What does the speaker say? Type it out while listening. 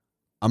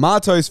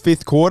Amato's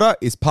Fifth Quarter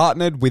is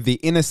partnered with the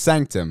Inner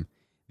Sanctum.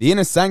 The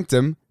Inner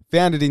Sanctum,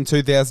 founded in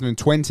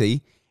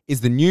 2020,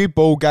 is the new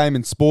ball game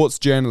in sports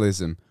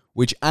journalism,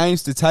 which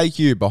aims to take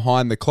you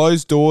behind the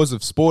closed doors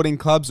of sporting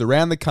clubs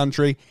around the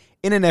country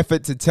in an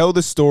effort to tell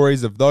the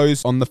stories of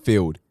those on the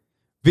field.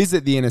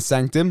 Visit the Inner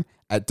Sanctum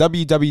at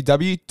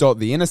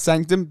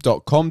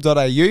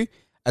www.theinnersanctum.com.au,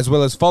 as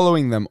well as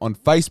following them on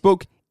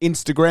Facebook,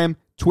 Instagram,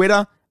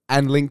 Twitter,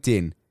 and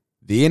LinkedIn.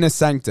 The Inner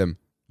Sanctum.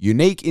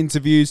 Unique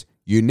interviews,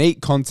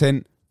 unique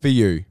content for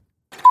you.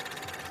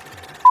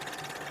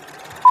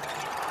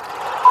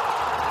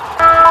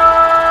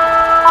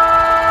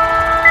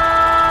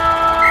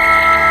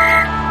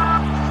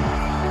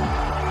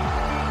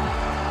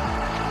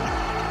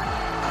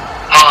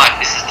 Hi,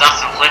 this is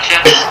Dustin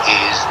Fletcher. This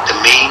is the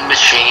Mean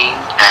Machine,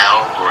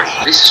 Al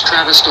Green. This is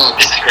Travis Dodd.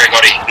 This is Greg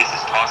Gotti. This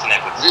is Tyson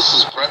Edwards. This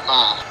is Brett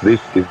Maher. This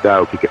is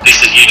Dale Kicker.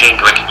 This is Eugene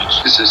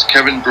Glekovich. This is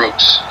Kevin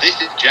Brooks.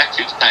 This is Jack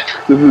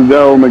Fitzpatrick. This is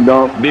Daryl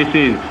McDonald. This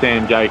is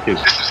Sam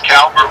Jacobs. This is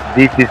Calvert.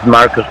 This is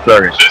Marcus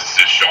Flourish. This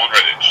is Sean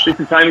Redditch. This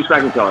is Hamish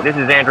McIntyre. This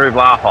is Andrew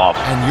Vlahoff.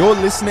 And you're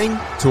listening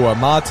to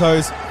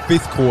Amato's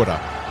Fifth Quarter.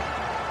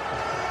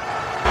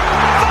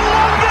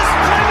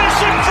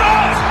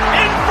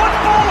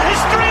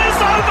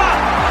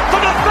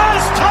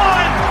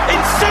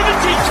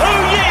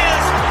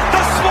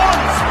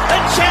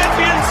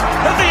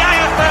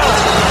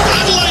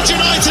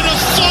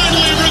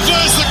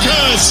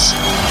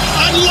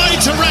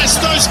 To rest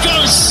those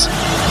ghosts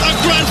of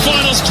Grand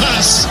Finals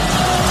pass.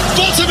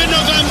 Bottom in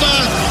November,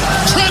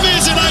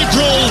 Premiers in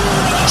April,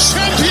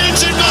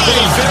 Champions in May.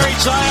 The fairy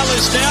tale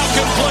is now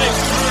complete,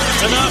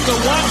 and after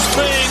once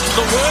being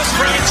the worst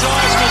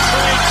franchise in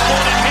Australian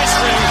sporting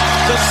history,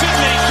 the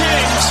Sydney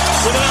Kings,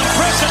 with an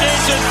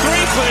unprecedented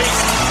three-peat,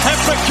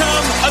 have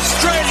become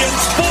Australian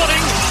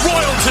sporting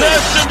royalty.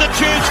 Thurston to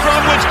choose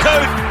from with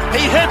Coote.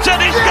 He hits it,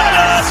 he's got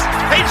it!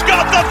 He's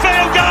got the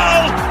field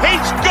goal!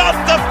 He's got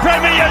the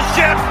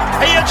premiership!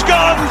 He has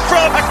gone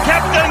from a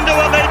captain to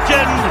a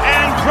legend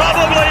and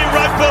probably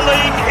rugby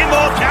league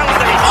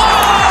immortality.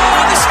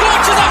 Oh, the score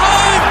to the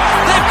home!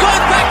 They've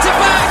gone back to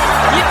back!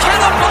 You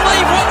cannot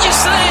believe what you're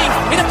seeing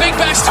in a Big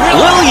Bash thriller.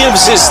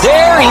 Williams is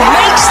there, he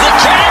makes the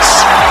catch.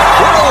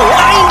 What a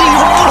windy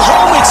road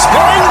home it's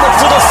been, but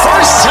for the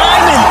first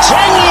time in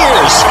 10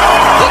 years,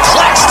 the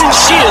Claxton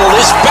Shield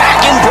is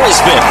back in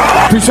Brisbane.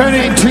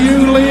 Presenting to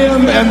you,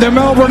 Liam and the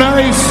Melbourne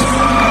Ace,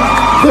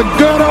 the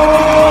good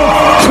old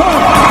Cup.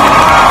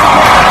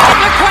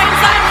 The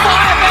Queensland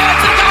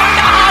Firebirds are going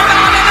to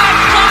Hobart and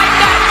they've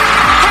claimed it.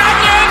 Can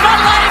you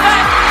believe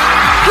it?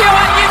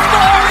 Pure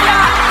euphoria.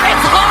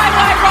 It's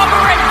highway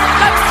robbery.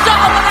 They've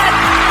stolen it.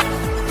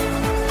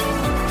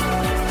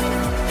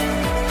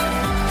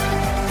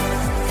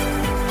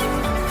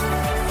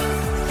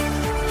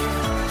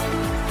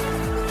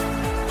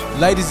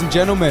 Ladies and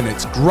gentlemen,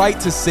 it's great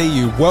to see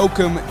you.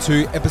 Welcome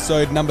to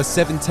episode number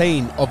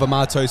 17 of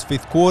Amato's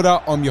Fifth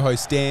Quarter. I'm your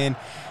host, Dan,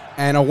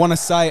 and I want to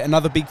say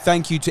another big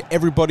thank you to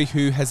everybody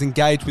who has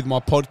engaged with my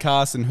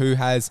podcast and who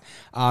has,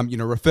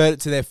 referred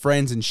it to their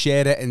friends and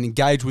shared it and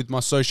engaged with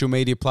my social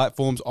media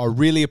platforms. I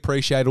really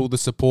appreciate all the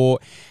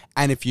support.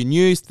 And if you're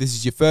new, this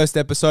is your first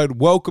episode,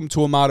 welcome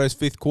to Amato's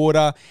Fifth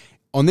Quarter.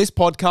 On this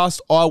podcast,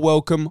 I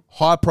welcome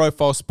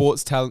high-profile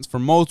sports talents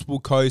from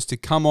multiple coasts to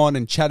come on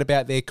and chat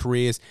about their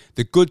careers,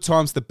 the good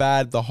times, the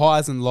bad, the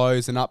highs and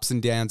lows and ups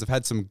and downs. I've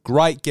had some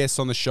great guests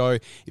on the show.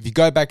 If you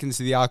go back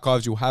into the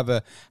archives, you'll have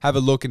a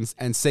look and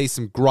see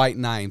some great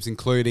names,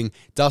 including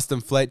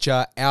Dustin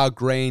Fletcher, Al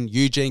Green,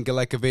 Eugene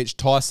Glekovich,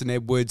 Tyson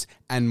Edwards,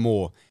 and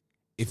more.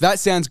 If that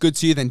sounds good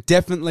to you, then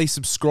definitely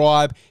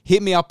subscribe.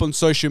 Hit me up on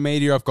social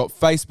media. I've got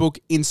Facebook,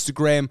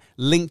 Instagram,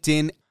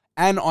 LinkedIn,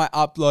 and I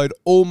upload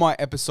all my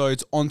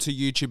episodes onto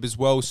YouTube as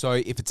well. So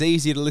if it's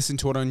easier to listen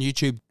to it on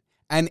YouTube,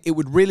 and it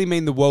would really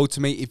mean the world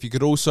to me if you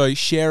could also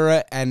share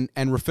it and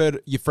refer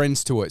your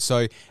friends to it.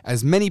 So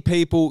as many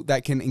people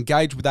that can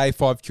engage with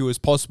A5Q as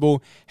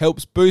possible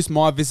helps boost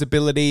my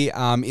visibility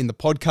in the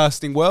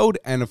podcasting world.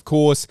 And of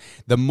course,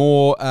 the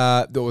more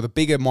the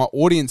bigger my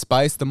audience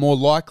base, the more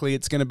likely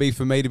it's going to be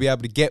for me to be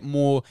able to get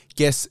more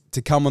guests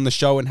to come on the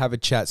show and have a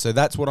chat. So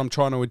that's what I'm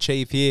trying to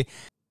achieve here.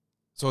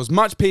 So as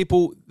much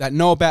people that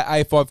know about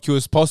A5Q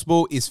as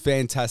possible is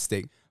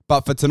fantastic.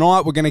 But for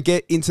tonight, we're going to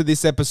get into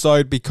this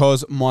episode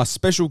because my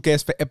special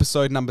guest for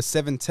episode number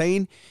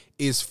 17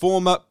 is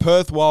former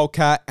Perth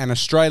Wildcat and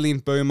Australian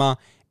Boomer,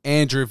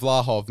 Andrew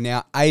Vlahoff.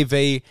 Now,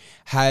 AV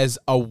has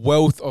a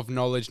wealth of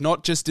knowledge,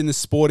 not just in the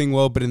sporting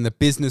world, but in the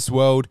business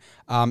world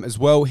as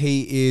well.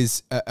 He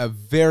is a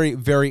very,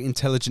 very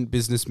intelligent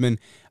businessman,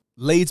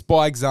 leads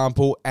by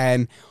example,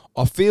 and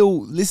I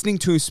feel listening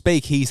to him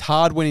speak, he's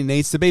hard when he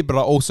needs to be, but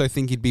I also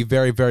think he'd be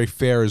very, very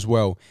fair as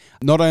well.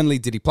 Not only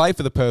did he play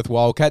for the Perth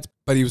Wildcats,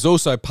 but he was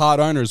also part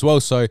owner as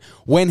well. So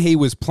when he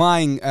was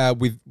playing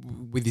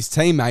with his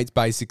teammates,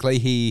 basically,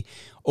 he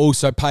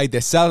also paid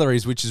their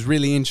salaries, which is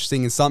really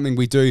interesting and something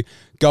we do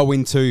go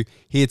into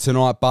here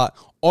tonight. But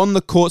on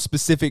the court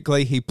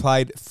specifically, he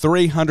played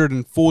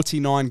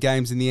 349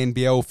 games in the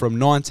NBL from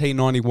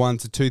 1991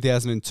 to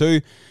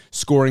 2002,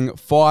 scoring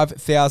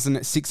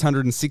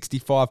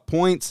 5,665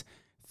 points,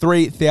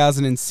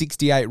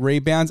 3,068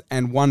 rebounds,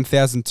 and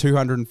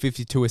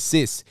 1,252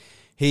 assists.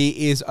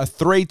 He is a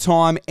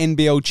three-time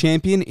NBL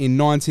champion in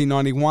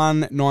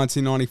 1991,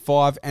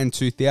 1995, and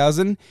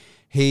 2000.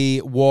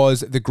 He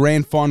was the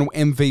grand final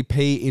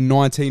MVP in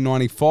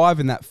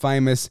 1995 in that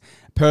famous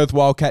Perth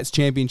Wildcats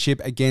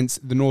championship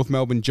against the North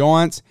Melbourne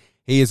Giants.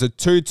 He is a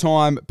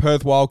two-time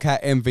Perth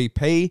Wildcat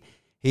MVP.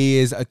 He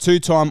is a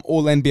two-time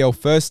All-NBL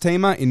first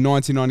teamer in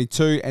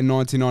 1992 and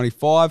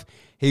 1995.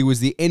 He was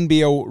the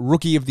NBL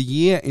Rookie of the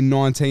Year in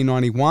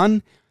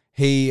 1991.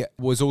 He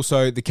was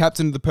also the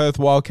captain of the Perth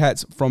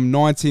Wildcats from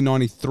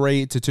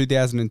 1993 to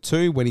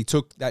 2002. When he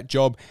took that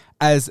job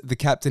as the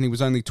captain, he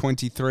was only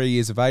 23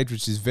 years of age,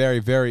 which is very,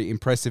 very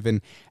impressive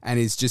and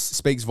is just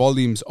speaks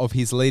volumes of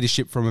his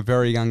leadership from a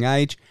very young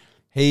age.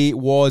 He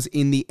was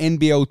in the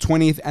NBL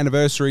 20th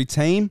anniversary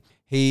team.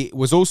 He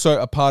was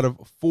also a part of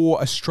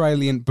 4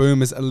 Australian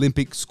Boomers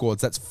Olympic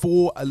squads. That's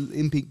 4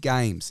 Olympic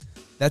Games.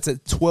 That's a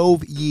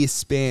 12-year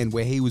span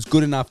where he was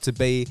good enough to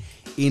be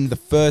in the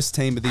first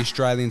team of the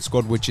Australian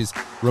squad, which is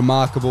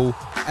remarkable.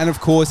 And of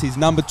course, his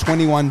number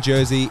 21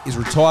 jersey is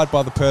retired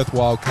by the Perth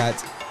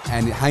Wildcats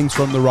and it hangs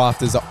from the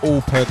rafters at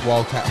all Perth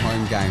Wildcat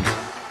home games.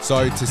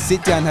 So to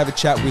sit down and have a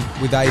chat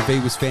with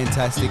AV was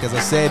fantastic. As I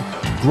said,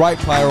 great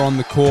player on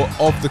the court,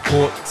 off the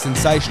court,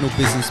 sensational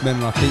businessman,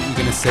 and I think you're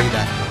going to see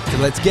that. So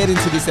let's get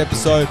into this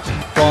episode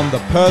from the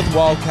Perth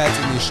Wildcats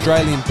and the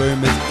Australian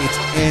Boomers. It's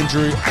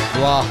Andrew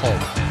Vlahov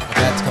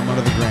about to come onto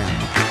the ground.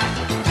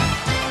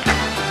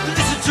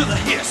 Listen to the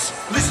hiss,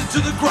 listen to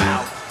the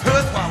growl.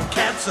 Perth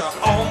Wildcats are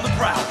on the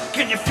prowl.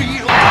 Can you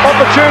feel?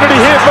 Opportunity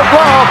here for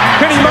Vlahov.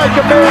 Can he make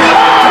a move?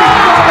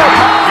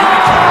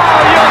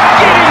 Oh, you're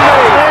kidding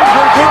me!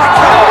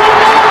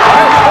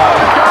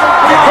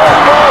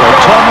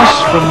 Thomas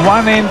from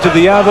one end to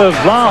the other.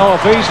 Vlahov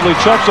easily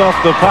chops off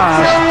the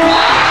pass. In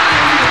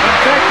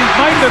fact, he's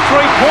made the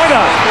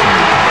three-pointer.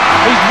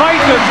 He's made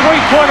the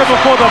three-pointer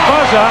before the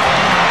buzzer.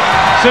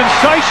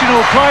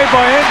 Sensational play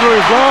by Andrew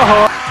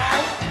Vlahov.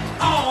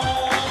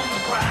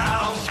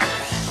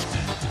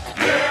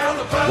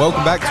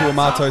 Welcome back to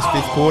Amato's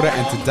Fifth Quarter,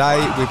 and today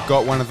we've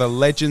got one of the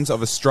legends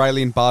of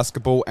Australian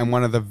basketball and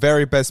one of the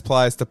very best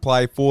players to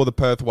play for the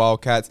Perth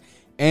Wildcats,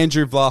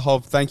 Andrew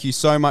Vlahov. Thank you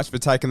so much for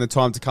taking the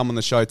time to come on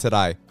the show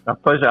today. A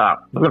pleasure.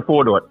 Looking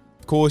forward to it.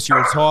 Of course, you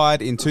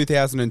retired in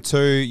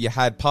 2002. You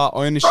had part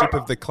ownership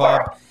of the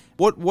club.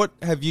 What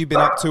have you been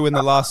up to in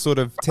the last sort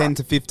of 10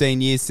 to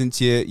 15 years since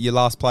you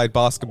last played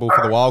basketball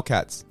for the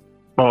Wildcats?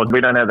 Well,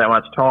 we don't have that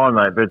much time,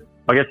 mate, but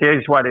I guess the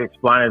easiest way to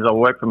explain it is I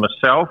work for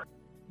myself,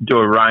 do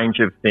a range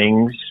of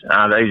things.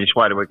 The easiest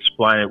way to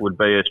explain it would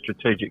be a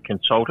strategic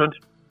consultant,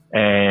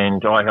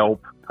 and I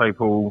help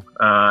people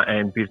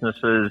and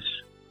businesses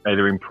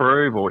either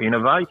improve or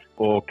innovate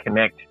or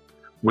connect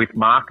with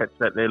markets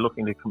that they're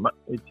looking to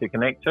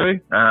connect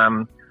to.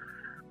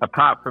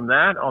 Apart from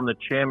that, I'm the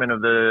chairman of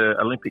the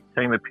Olympic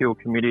Team Appeal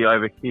Committee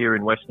over here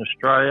in Western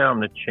Australia. I'm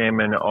the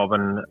chairman of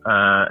an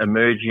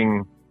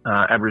emerging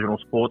Aboriginal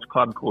sports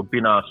club called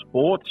Binar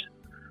Sports,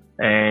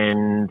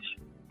 and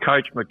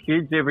coach my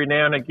kids every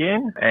now and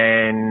again.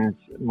 And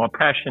my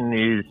passion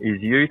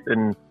is youth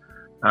and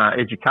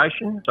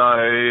education. So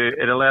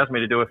it allows me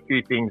to do a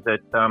few things that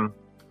I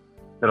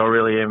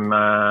really am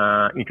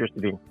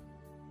interested in.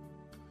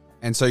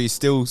 And so you're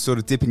still sort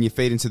of dipping your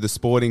feet into the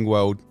sporting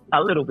world?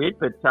 A little bit,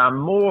 but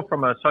more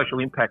from a social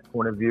impact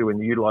point of view and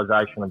the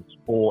utilisation of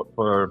sport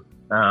for,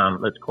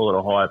 let's call it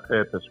a higher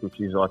purpose,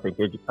 which is, I think,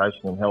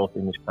 education and health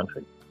in this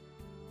country.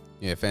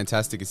 Yeah,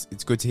 fantastic.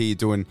 It's good to hear you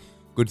doing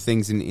good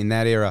things in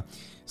that era.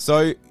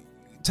 So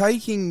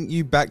taking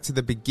you back to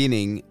the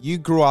beginning, you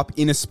grew up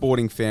in a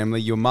sporting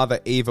family. Your mother,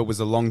 Eva, was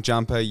a long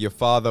jumper. Your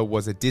father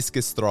was a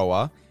discus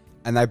thrower.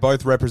 And they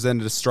both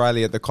represented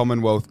Australia at the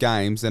Commonwealth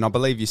Games. And I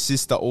believe your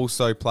sister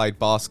also played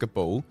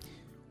basketball.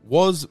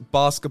 Was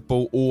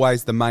basketball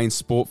always the main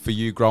sport for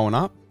you growing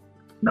up?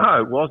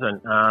 No, it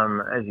wasn't.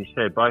 As you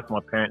said, both my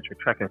parents were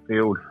track and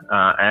field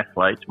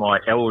athletes. My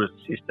eldest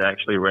sister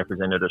actually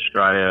represented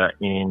Australia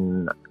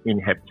in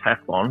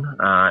heptathlon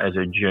as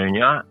a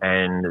junior.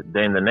 And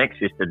then the next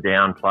sister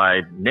down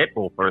played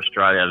netball for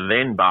Australia,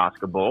 then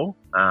basketball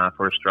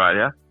for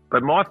Australia.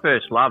 But my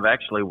first love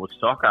actually was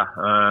soccer.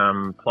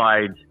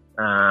 Played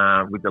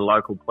with the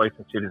local Police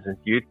and Citizens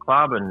Youth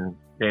Club, and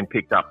then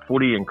picked up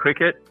footy and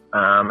cricket.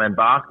 And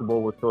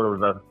basketball was sort of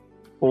the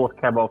fourth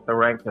cab off the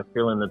rank to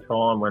fill in the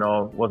time when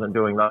I wasn't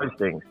doing those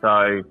things.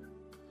 So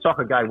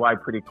soccer gave way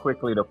pretty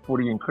quickly to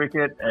footy and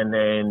cricket, and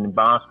then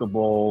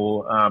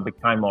basketball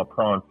became my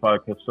prime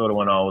focus sort of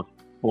when I was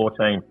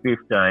 14,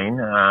 15.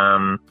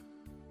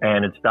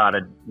 and had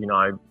started,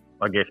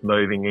 I guess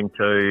moving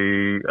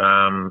into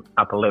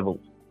upper levels.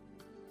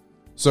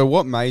 So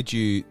what made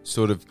you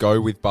sort of go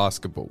with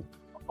basketball?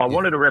 I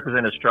wanted to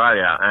represent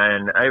Australia,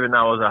 and even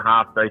though I was a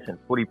half-decent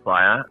footy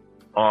player,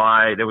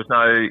 there was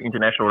no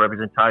international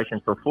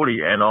representation for footy,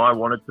 and I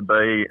wanted to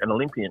be an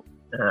Olympian.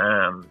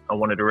 I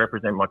wanted to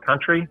represent my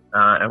country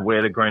and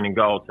wear the green and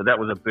gold. So that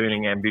was a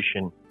burning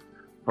ambition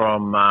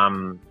from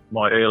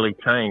my early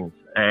teens,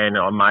 and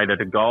I made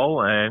it a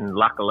goal, and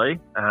luckily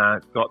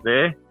got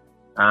there.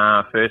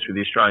 First with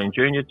the Australian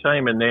junior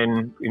team, and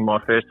then in my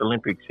first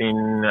Olympics in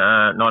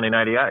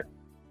 1988.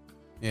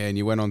 Yeah, and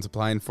you went on to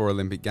play in 4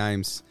 Olympic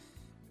Games.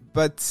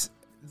 But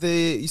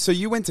so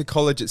you went to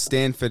college at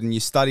Stanford and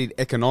you studied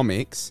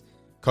economics,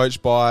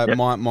 coached by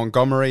Mike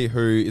Montgomery,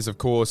 who is, of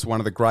course,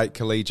 one of the great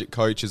collegiate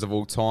coaches of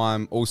all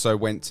time. Also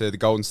went to the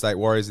Golden State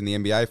Warriors in the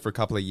NBA for a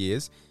couple of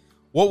years.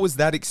 What was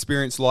that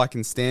experience like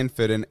in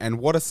Stanford, and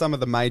what are some of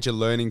the major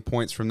learning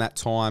points from that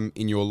time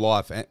in your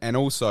life? And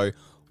also,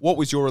 what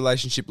was your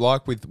relationship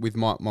like with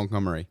Mike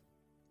Montgomery?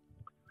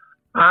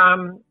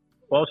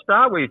 Well, I'll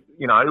start with,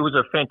 it was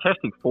a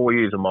fantastic 4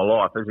 years of my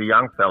life as a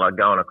young fella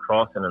going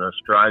across and an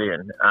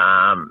Australian.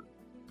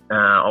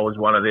 I was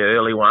one of the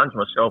early ones.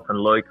 Myself and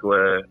Luke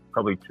were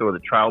probably 2 of the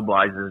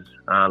trailblazers.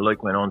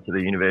 Luke went on to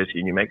the University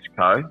of New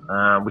Mexico,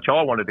 which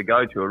I wanted to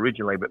go to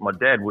originally, but my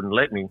dad wouldn't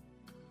let me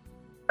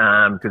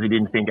because he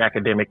didn't think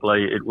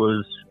academically it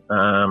was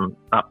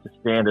up to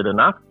standard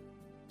enough.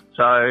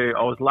 So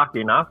I was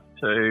lucky enough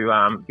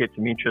to get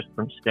some interest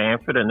from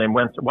Stanford, and then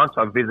once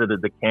I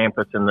visited the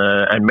campus and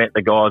met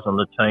the guys on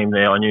the team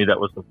there, I knew that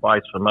was the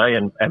place for me.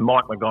 And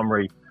Mike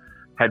Montgomery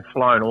had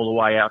flown all the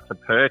way out to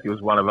Perth. He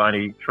was one of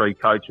only 3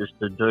 coaches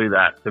to do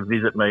that, to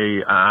visit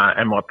me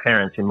and my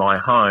parents in my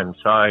home.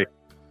 So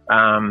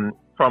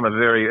from a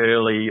very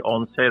early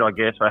onset, I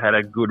guess I had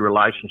a good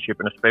relationship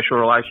and a special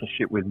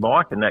relationship with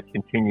Mike, and that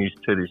continues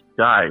to this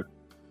day.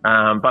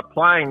 But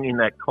playing in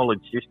that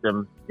college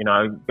system,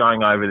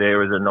 going over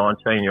there as a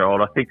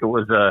 19-year-old, I think it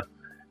was a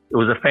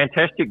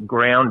fantastic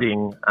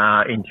grounding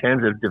in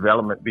terms of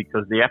development,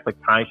 because the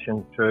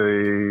application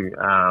to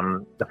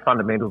the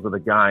fundamentals of the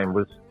game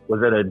was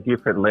at a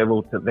different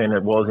level than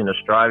it was in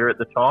Australia at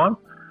the time.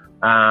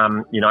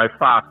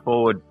 Fast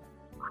forward,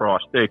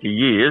 30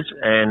 years,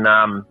 and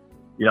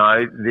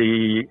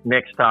the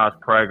Next Stars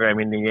program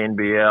in the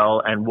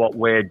NBL and what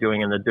we're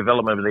doing in the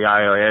development of the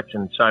AIS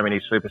and so many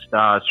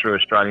superstars through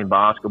Australian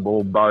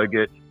basketball,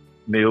 Bogut,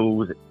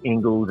 Mills,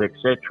 Ingles,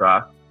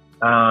 etc.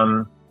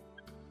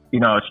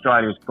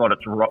 Australia's got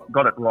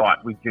it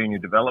right with junior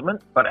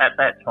development. But at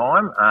that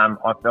time,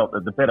 I felt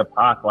that the better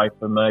pathway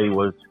for me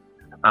was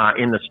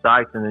in the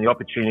States, and the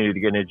opportunity to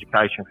get an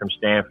education from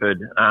Stanford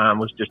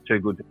was just too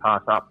good to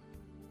pass up.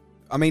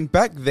 I mean,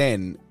 back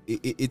then,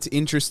 it's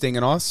interesting,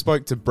 and I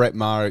spoke to Brett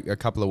Maher a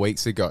couple of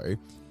weeks ago.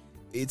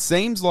 It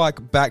seems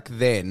like back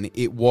then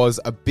it was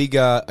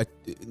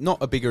not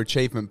a bigger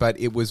achievement, but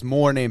it was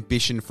more an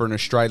ambition for an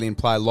Australian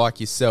player like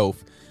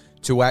yourself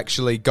to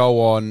actually go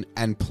on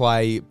and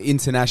play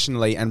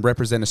internationally and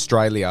represent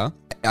Australia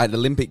at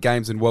Olympic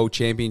Games and World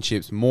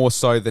Championships, more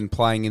so than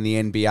playing in the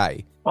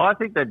NBA. Well, I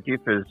think that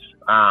differs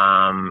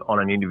on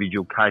an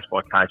individual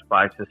case-by-case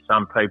basis.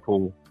 Some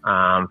people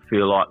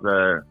feel like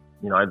the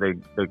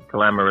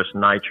glamorous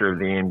nature of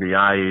the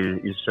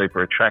NBA is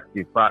super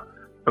attractive. But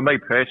for me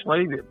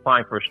personally,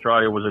 playing for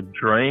Australia was a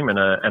dream and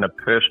a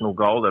personal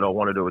goal that I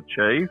wanted to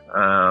achieve.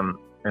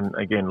 And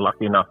again,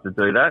 lucky enough to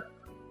do that.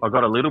 I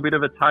got a little bit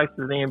of a taste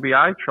of the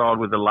NBA, tried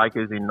with the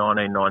Lakers in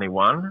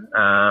 1991.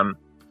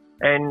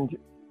 And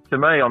to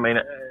me, I mean,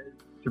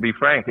 to be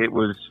frank, it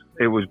was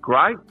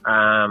great.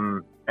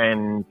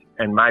 And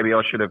maybe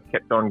I should have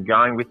kept on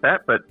going with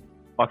that. But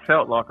I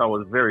felt like I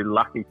was very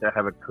lucky to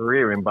have a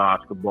career in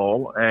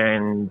basketball,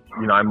 and,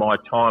 my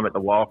time at the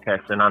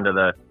Wildcats and under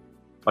the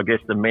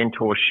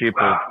mentorship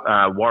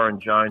of Warren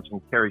Jones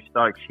and Kerry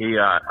Stokes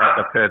here at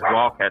the Perth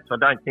Wildcats, I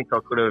don't think I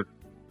could have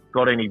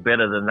got any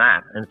better than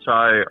that. And so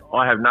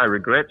I have no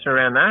regrets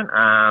around that.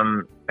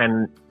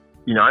 And,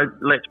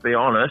 let's be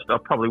honest, I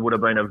probably would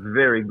have been a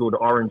very good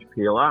orange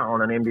peeler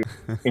on an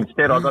NBA.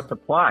 Instead, I got to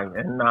play.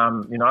 And,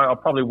 I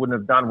probably wouldn't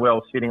have done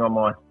well sitting on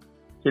my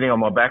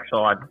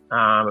backside.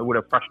 It would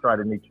have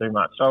frustrated me too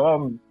much.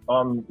 So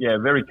I'm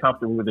very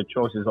comfortable with the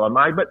choices I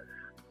made. But,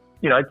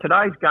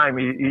 today's game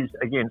is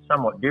again,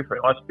 somewhat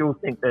different. I still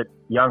think that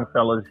young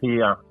fellas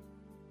here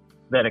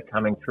that are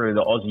coming through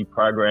the Aussie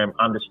program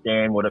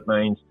understand what it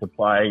means to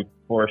play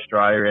for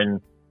Australia,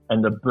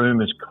 and the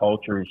Boomers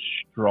culture is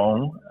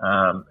strong.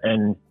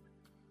 And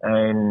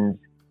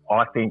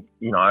I think,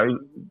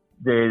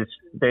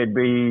 there'd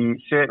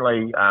be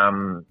certainly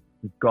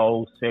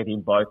goals set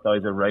in both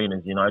those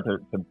arenas,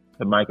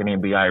 to make an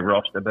NBA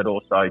roster, but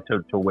also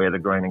to wear the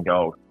green and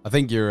gold. I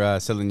think you're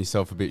selling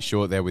yourself a bit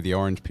short there with the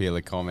orange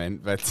peeler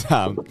comment, but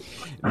I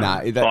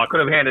could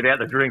have handed out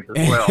the drinks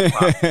as well.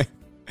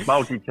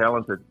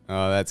 Multi-talented.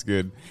 Oh, that's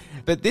good.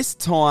 But this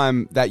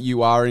time that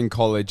you are in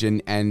college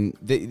and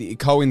it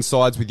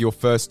coincides with your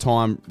first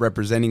time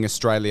representing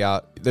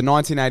Australia, the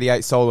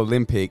 1988 Seoul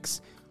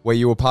Olympics, where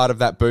you were part of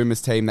that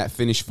Boomers team that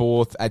finished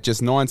fourth at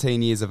just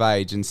 19 years of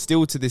age, and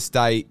still to this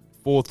day,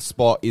 fourth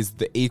spot is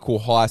the equal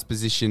highest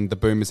position the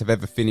Boomers have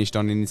ever finished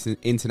on an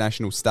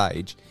international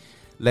stage.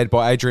 Led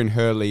by Adrian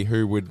Hurley,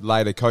 who would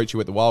later coach you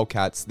at the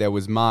Wildcats. There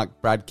was Mark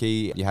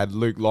Bradkey, you had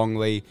Luke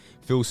Longley,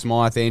 Phil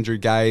Smythe, Andrew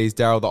Gaze,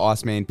 Daryl the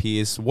Iceman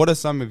Pearce. What are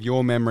some of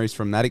your memories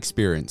from that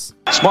experience?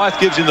 Smythe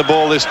gives him the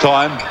ball this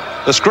time.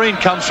 The screen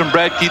comes from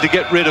Bradkey to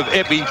get rid of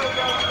Epi.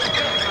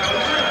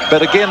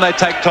 But again, they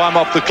take time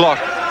off the clock.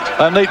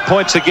 They need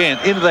points again.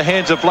 Into the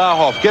hands of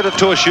Blahoff. Get it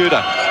to a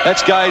shooter.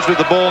 That's Gaze with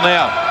the ball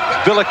now.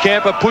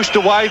 Villacampa pushed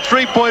away.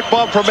 3-point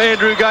bomb from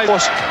Andrew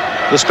Gaze.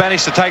 The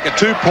Spanish to take a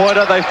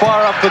 2-pointer. They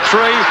fire up for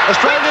 3.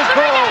 Australia's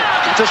ball.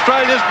 It's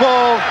Australia's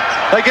ball.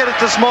 They get it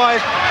to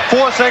Smythe.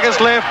 4 seconds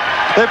left.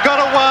 They've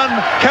got a 1.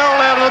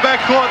 Carroll out of the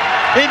backcourt.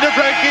 Into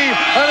Bradkey.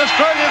 And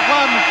Australia's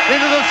won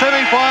into the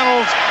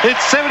semi-finals.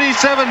 It's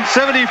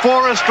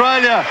 77-74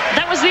 Australia.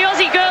 That was the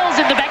Aussie girls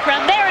in the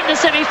background. They're in the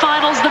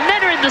semi-finals. The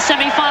men are in the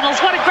semi-finals.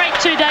 What a great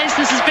 2 days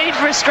this has been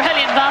for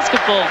Australian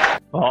basketball.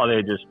 Oh,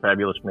 they're just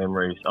fabulous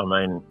memories. I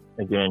mean,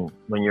 again,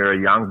 when you're a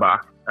young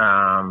buck,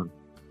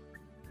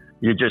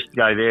 you just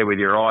go there with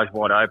your eyes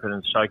wide open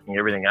and soaking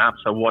everything up.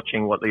 So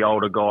watching what the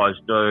older guys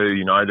do,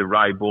 you know, the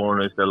Ray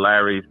Borners, the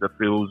Larrys, the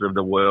Phils of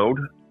the world,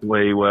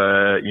 we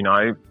were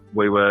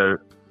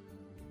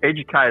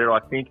educated, I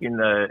think, in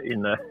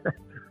the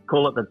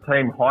call it the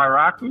team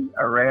hierarchy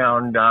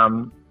around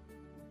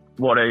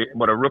what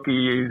a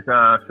rookie is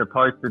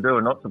supposed to do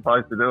and not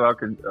supposed to do.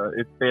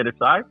 It's fair to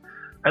say.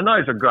 And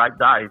those are great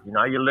days, you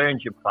know, you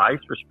learned your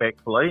place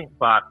respectfully,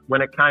 but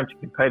when it came to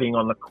competing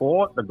on the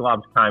court, the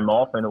gloves came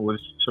off and it was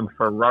some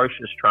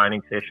ferocious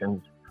training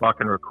sessions. I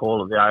can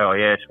recall at the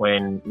AIS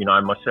when, you know,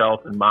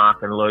 myself and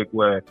Mark and Luke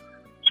were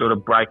sort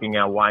of breaking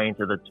our way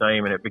into the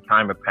team, and it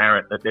became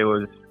apparent that there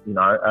was, you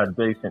know, a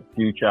decent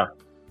future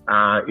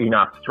in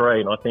us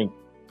three. And I think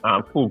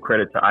full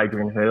credit to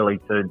Adrian Hurley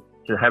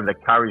to have the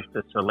courage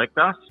to select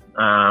us.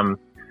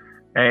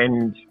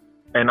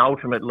 And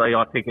ultimately,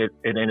 I think it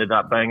ended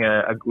up being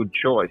a good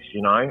choice,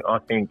 you know. I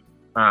think,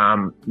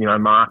 you know,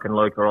 Mark and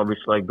Luke are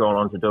obviously gone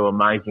on to do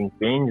amazing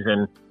things,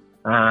 and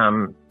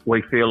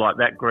we feel like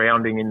that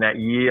grounding in that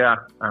year,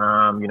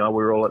 you know,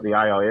 we were all at the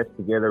AIS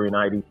together in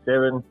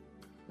 87,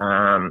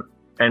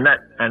 and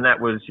that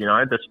was, you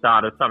know, the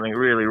start of something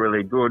really,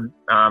 really good,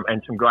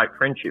 and some great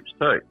friendships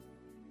too.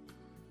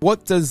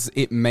 What does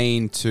it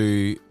mean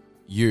to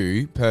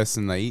you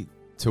personally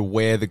to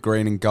wear the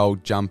green and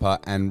gold jumper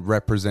and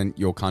represent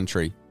your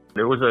country?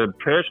 It was a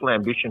personal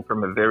ambition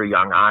from a very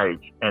young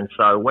age, and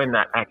so when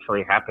that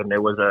actually happened,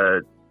 there was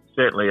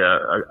certainly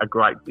a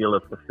great deal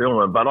of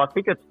fulfillment. But I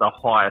think it's the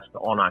highest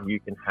honour you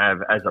can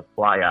have as a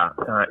player,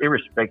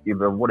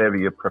 irrespective of whatever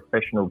your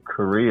professional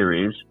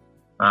career is.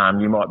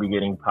 You might be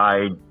getting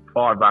paid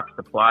 $5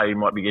 to play, you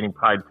might be getting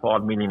paid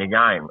 $5 million a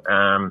game.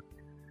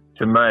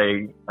 To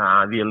me,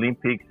 the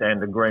Olympics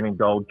and the green and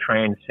gold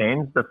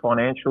transcends the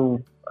financial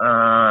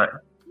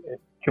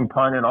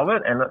component of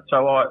it, and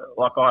so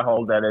I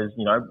hold that as,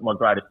 you know, my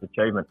greatest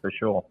achievement for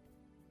sure.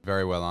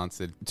 Very well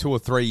answered. 2 or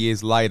 3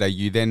 years later,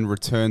 you then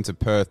returned to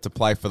Perth to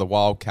play for the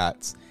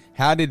Wildcats.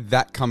 How did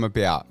that come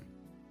about?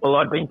 Well,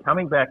 I'd been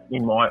coming back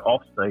in my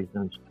off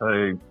seasons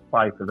to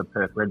play for the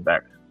Perth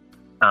Redbacks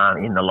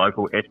in the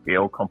local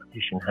SPL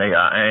competition here,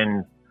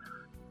 and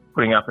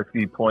putting up a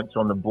few points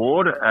on the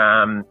board.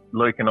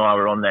 Luke and I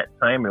were on that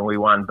team, and we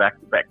won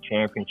back-to-back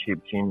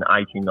championships in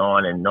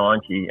 89 and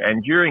 90.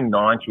 And during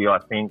 90, I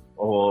think,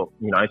 or,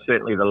 you know,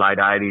 certainly the late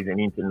 80s and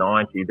into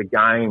 90, the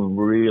game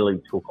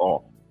really took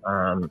off.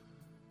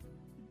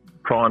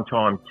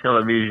 Primetime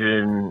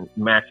television,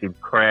 massive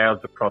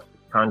crowds across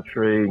the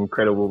country,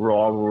 incredible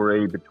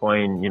rivalry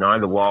between, you know,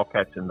 the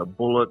Wildcats and the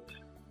Bullets.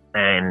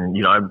 And,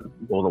 you know,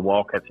 all the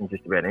Wildcats in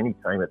just about any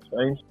team, it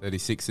seems.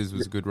 36ers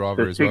was a good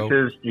rivalry as well.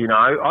 The Sixers, you know,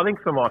 I think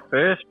for my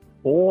first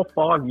 4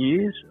 or 5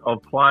 years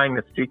of playing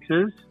the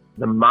Sixers,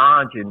 the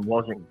margin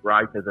wasn't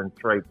greater than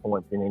 3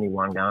 points in any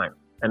one game.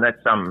 And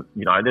that's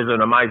you know, there's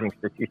an amazing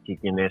statistic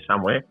in there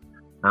somewhere.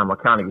 I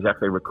can't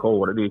exactly recall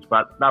what it is,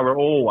 but they were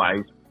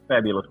always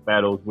fabulous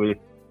battles with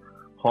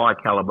high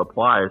caliber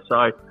players.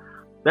 So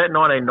that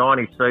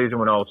 1990 season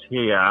when I was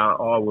here,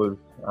 I was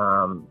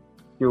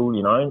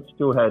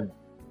still had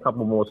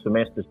couple more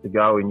semesters to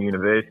go in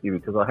university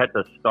because I had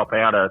to stop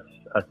out a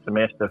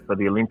semester for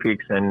the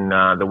Olympics and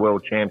the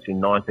World Champs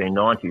in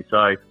 1990.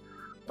 So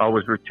I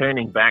was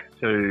returning back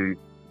to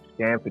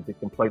Stanford to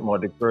complete my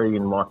degree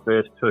in my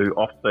first 2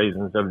 off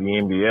seasons of the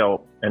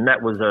NBL, and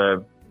that was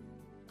a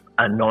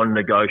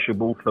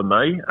non-negotiable for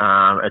me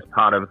as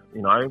part of,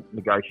 you know,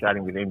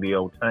 negotiating with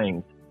NBL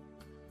teams.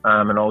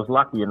 And I was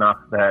lucky enough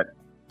that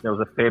there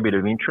was a fair bit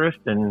of interest,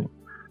 and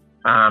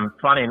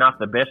funny enough,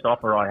 the best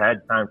offer I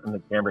had came from the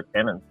Canberra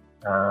Cannons.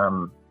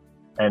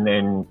 And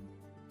then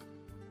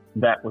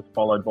that was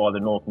followed by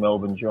the North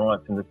Melbourne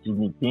Giants and the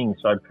Sydney Kings.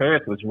 So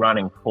Perth was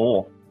running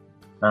 4th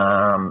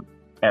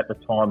at the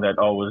time that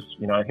I was,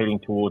 you know, heading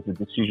towards the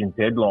decision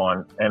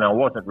deadline. And I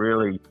wasn't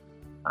really,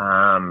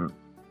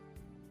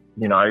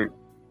 you know,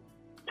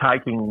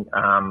 taking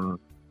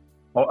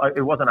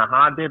it wasn't a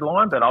hard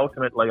deadline, but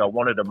ultimately I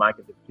wanted to make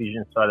a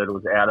decision so that it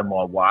was out of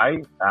my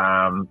way.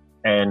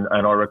 And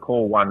I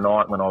recall one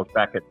night when I was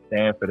back at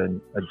Stanford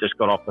and I just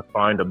got off the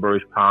phone to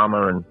Bruce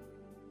Palmer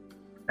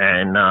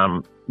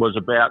and was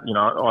about,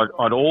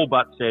 I'd all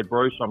but said,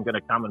 Bruce, I'm going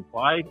to come and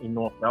play in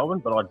North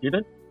Melbourne, but I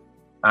didn't.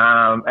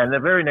 And the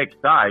very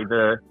next day,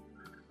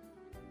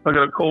 I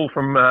got a call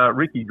from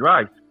Ricky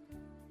Grace.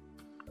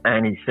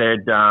 And he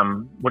said,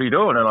 what are you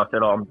doing? And I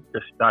said, I'm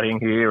just studying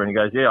here. And he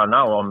goes, yeah, I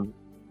know. I'm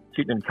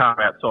sitting in the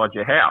car outside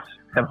your house.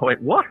 And I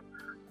went, what?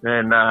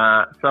 And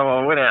so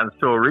I went out and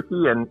saw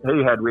Ricky, and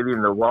he had with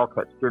him the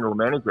Wildcats general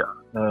manager.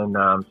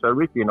 And so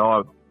Ricky and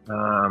I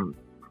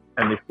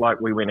and this bloke,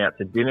 we went out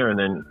to dinner, and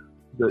then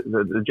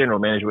the general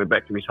manager went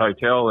back to his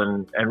hotel,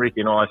 and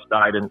Ricky and I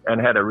stayed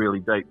and had a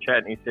really deep chat.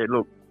 And he said,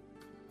 look,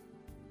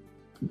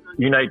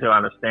 you need to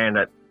understand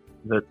that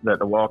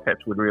the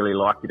Wildcats would really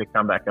like you to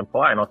come back and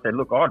play. And I said,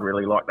 look, I'd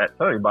really like that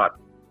too, but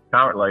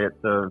currently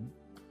it's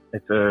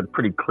a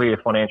pretty clear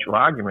financial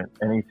argument.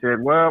 And he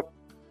said, well,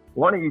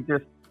 why don't you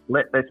just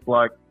let this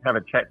bloke have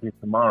a chat to you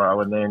tomorrow,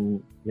 and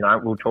then,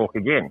 we'll talk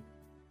again.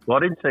 Well,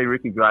 I didn't see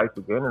Ricky Grace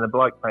again, and the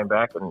bloke came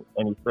back and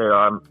he said,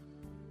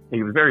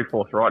 he was very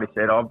forthright. He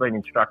said, I've been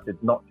instructed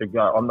not to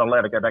go. I'm not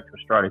allowed to go back to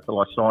Australia till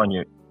I sign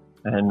you.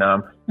 And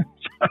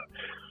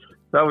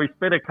so we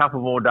spent a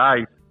couple more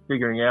days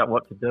figuring out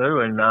what to do,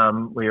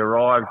 and we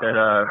arrived at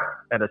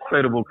a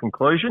suitable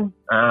conclusion.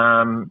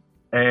 And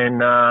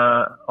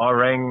I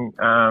rang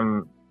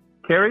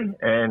Kerry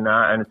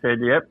and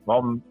said, "Yep,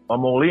 I'm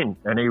all in."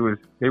 And he was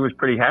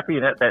pretty happy.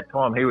 And at that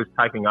time, he was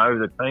taking over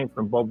the team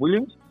from Bob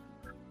Williams.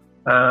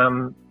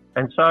 And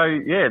so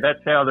yeah,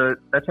 that's how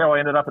I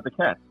ended up at the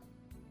Cats.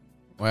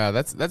 Wow,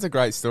 that's a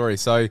great story.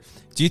 So,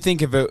 do you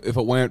think if it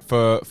weren't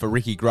for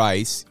Ricky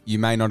Grace, you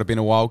may not have been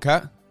a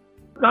Wildcat?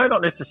 No,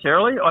 not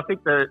necessarily. I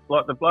think the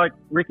bloke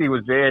Ricky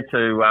was there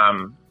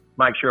to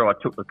make sure I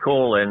took the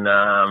call and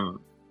offer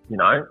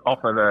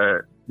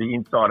the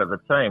inside of the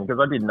team, because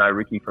I didn't know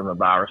Ricky from a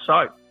bar of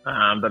soap,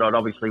 but I'd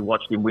obviously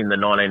watched him win the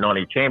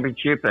 1990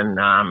 championship, and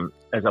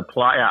as a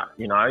player,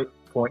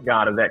 point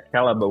guard of that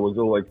calibre was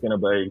always going to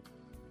be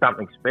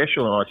something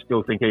special, and I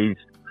still think he's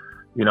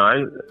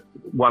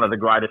one of the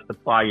greatest to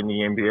play in the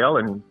NBL,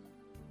 and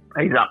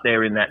he's up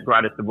there in that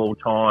greatest of all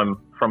time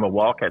from a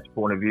Wildcats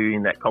point of view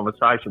in that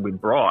conversation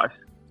with Bryce.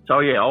 So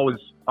yeah, I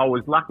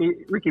was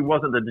lucky. Ricky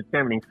wasn't the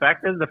determining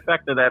factor. The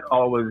factor that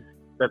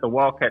the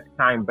Wildcats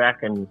came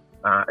back and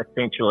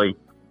essentially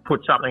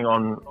put something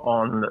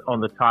on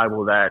the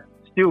table that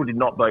still did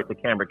not beat the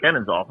Canberra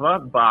Cannons offer,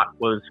 but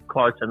was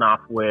close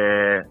enough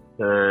where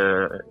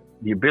the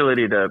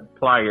ability to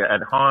play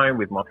at home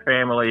with my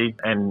family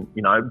and,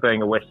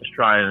 being a West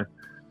Australian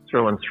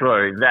through and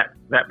through,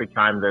 that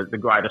became the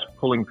greatest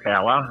pulling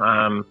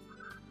power.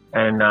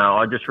 And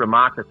I just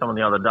remarked to someone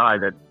the other day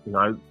that,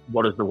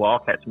 what does the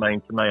Wildcats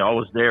mean to me? I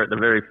was there at the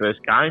very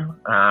first game.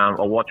 I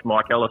watched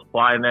Mike Ellis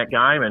play in that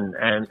game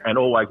and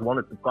always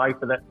wanted to play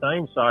for that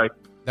team. So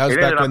that was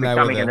it back ended up when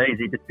becoming they were an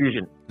easy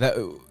decision.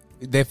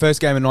 Their first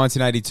game in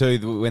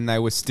 1982, when they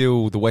were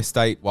still the West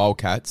State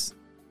Wildcats.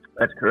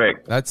 That's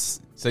correct.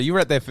 So you were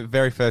at their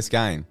very first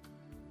game?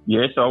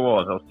 Yes, I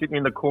was. I was sitting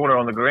in the corner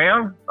on the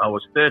ground. I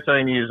was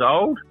 13 years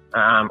old.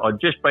 I'd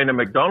just been to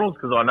McDonald's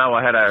because I know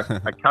I had a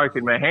Coke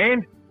in my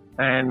hand.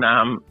 And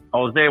I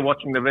was there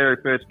watching the very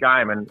first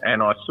game,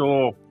 and I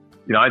saw,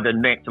 the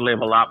next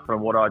level up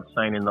from what I'd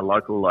seen in the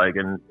local league.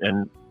 And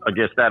I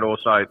guess that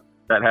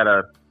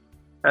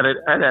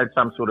had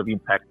some sort of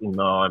impact in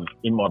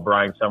my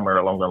brain somewhere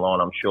along the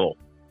line, I'm sure.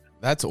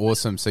 That's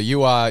awesome. So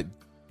you are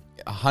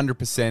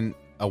 100%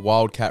 a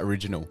Wildcat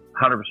original.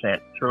 100%,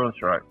 true and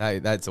through. Hey,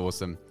 that's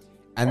awesome.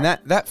 And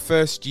that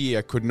first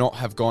year could not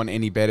have gone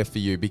any better for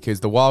you, because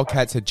the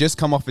Wildcats had just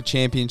come off a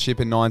championship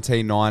in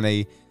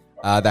 1990.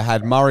 They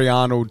had Murray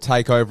Arnold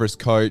take over as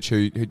coach,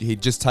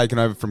 he'd just taken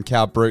over from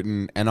Cal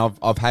Bruton, and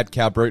I've had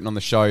Cal Bruton on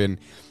the show, and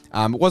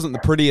it wasn't the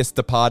prettiest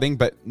departing,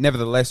 but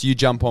nevertheless, you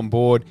jump on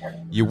board,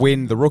 you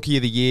win the Rookie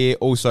of the Year,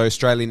 also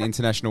Australian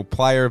International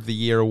Player of the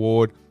Year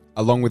award,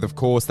 along with, of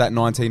course, that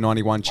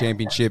 1991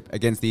 championship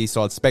against the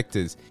Eastside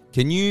Spectres.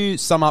 Can you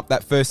sum up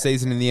that first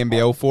season in the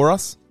NBL for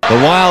us? The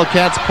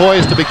Wildcats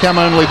poised to become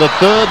only the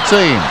third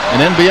team in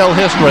NBL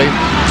history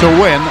to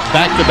win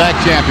back-to-back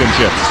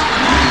championships.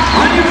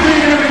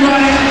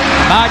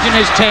 Margin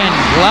is 10.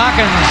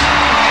 Larkins.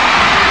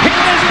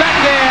 Pinder's back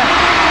there.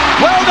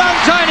 Well done,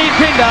 Tony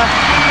Pinder.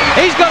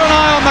 He's got an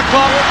eye on the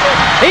clock.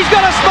 He's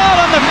got a smile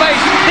on the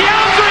face. The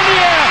arms are in the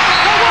air.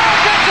 The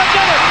Wildcats have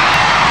done it.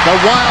 The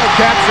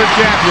Wildcats are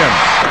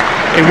champions.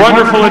 A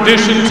wonderful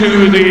addition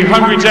to the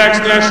Hungry Jacks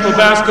National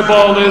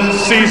Basketball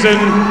this season,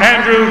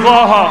 Andrew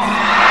Vlahoff.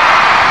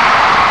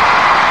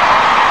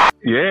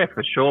 Yeah,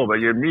 for sure. But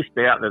you missed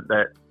out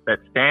that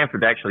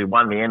Stanford actually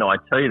won the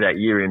NIT that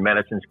year in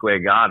Madison Square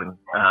Garden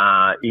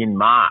in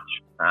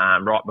March,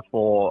 right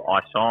before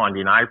I signed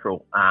in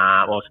April.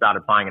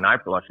 Started playing in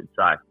April, I should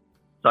say.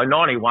 So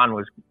 91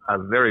 was a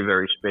very,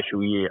 very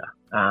special year.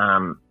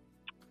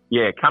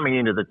 Coming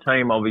into the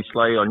team,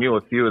 obviously, I knew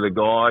a few of the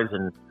guys,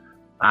 and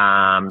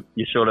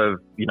you sort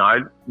of,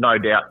 no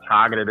doubt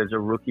targeted as a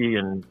rookie,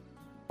 and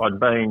I'd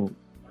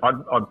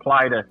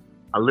played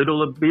a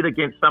little bit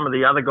against some of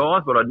the other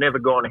guys, but I'd never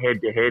gone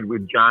head to head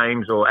with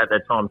James, or at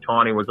that time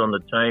Tiny was on the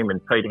team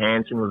and Pete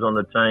Hansen was on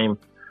the team.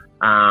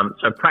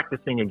 So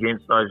practicing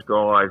against those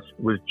guys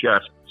was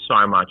just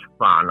so much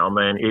fun. I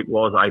mean, it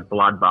was a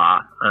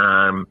bloodbath.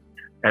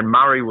 And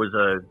Murray was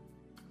a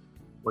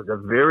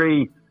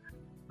very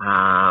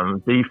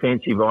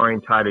defensive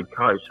orientated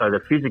coach. So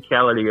the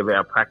physicality of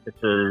our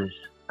practices,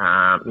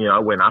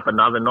 went up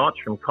another notch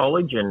from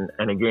college,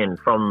 and again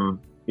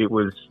it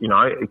was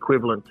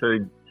equivalent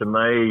to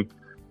me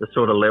the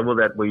sort of level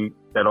that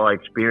I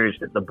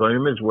experienced at the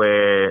Boomers,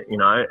 where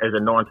as a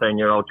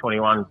 19-year-old,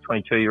 21,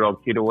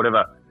 22-year-old kid or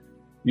whatever,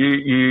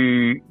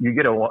 you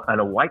get an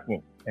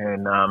awakening,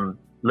 and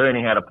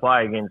learning how to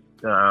play against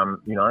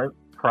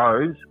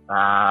pros.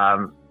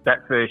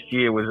 That first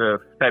year was a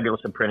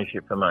fabulous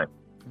apprenticeship for me.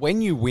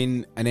 When you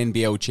win an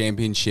NBL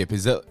championship,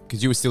 is it,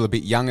 because you were still a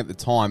bit young at the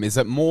time, is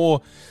it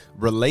more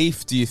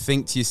relief? Do you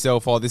think to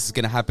yourself, oh, this is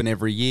going to happen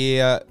every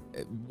year?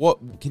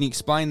 What can you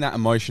explain that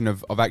emotion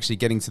of actually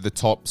getting to the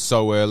top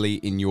so early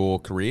in your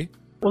career?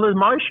 Well, the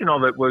emotion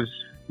of it was,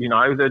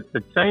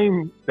 the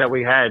team that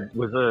we had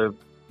was a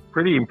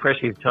pretty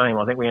impressive team.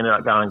 I think we ended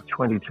up going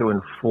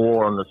 22-4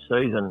 on the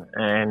season,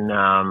 and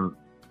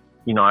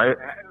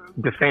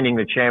defending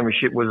the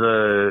championship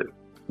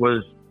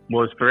was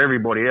for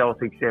everybody else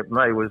except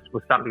me was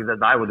something that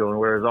they were doing,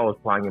 whereas I was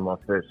playing in my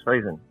first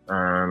season.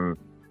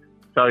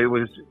 So it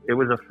was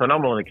a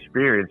phenomenal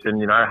experience,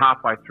 and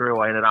halfway through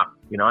I ended up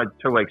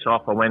 2 weeks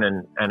off. I went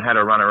and had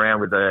a run around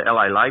with the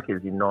LA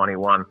Lakers in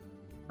 '91.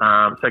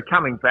 So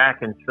coming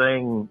back and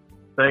seeing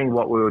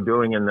what we were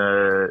doing, and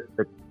the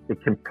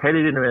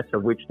competitiveness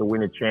of which to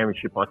win a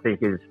championship, I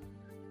think is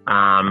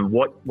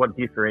what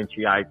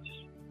differentiates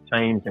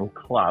teams and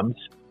clubs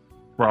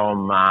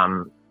from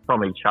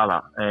each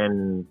other.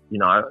 And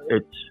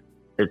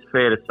it's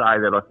fair to say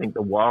that I think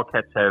the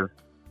Wildcats have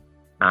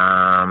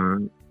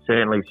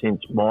certainly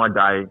since my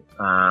day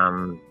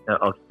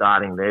of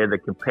starting there, the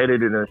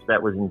competitiveness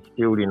that was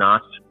instilled in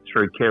us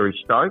through Kerry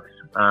Stokes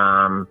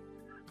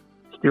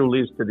still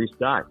lives to this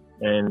day,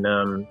 and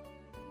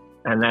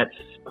that's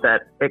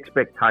that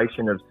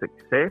expectation of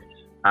success,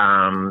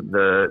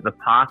 the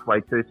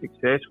pathway to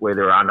success where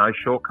there are no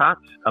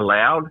shortcuts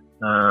allowed,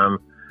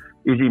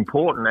 is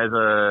important as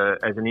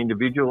an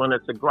individual, and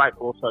it's a great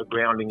also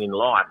grounding in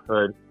life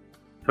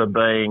for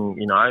being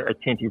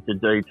attentive to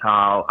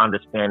detail,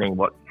 understanding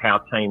how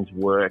teams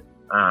work,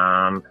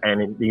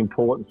 and the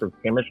importance of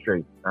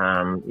chemistry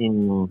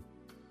in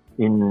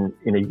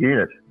a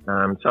unit.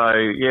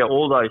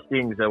 All those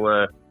things it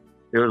was,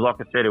 like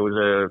I said, it was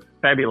a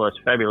fabulous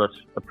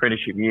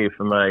apprenticeship year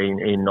for me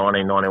in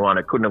 1991.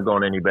 It couldn't have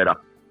gone any better.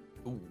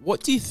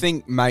 What do you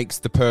think makes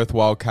the Perth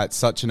Wildcats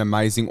such an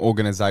amazing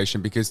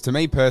organisation? Because to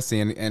me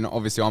personally, and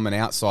obviously I'm an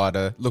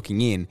outsider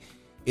looking in,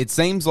 it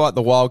seems like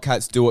the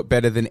Wildcats do it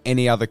better than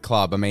any other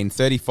club. I mean,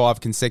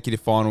 35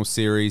 consecutive final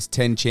series,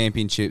 10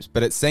 championships,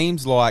 but it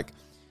seems like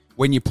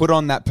when you put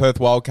on that Perth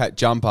Wildcat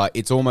jumper,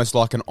 it's almost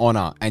like an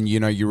honour, and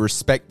you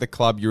respect the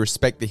club, you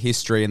respect the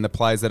history and the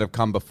players that have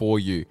come before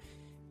you.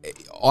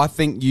 I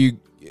think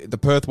the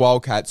Perth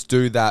Wildcats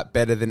do that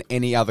better than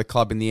any other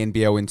club in the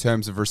NBL in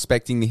terms of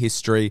respecting the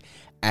history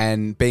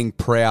and being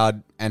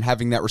proud and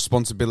having that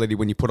responsibility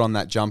when you put on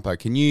that jumper.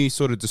 Can you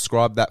sort of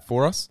describe that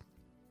for us?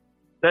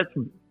 That's,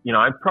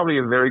 probably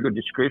a very good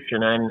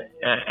description,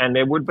 and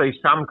there would be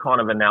some kind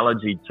of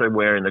analogy to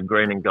wearing the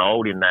green and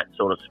gold in that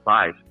sort of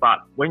space. But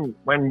when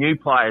new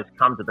players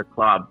come to the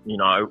club,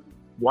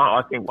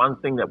 I think one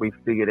thing that we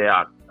figured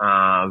out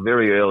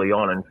very early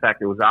on, in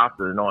fact, it was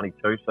after the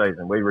 92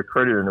 season, we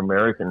recruited an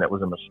American that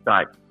was a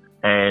mistake,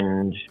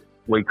 and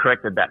we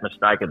corrected that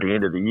mistake at the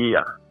end of the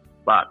year.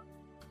 But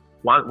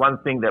one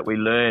thing that we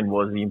learned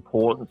was the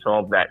importance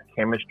of that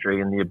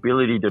chemistry and the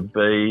ability to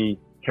be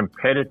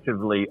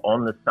competitively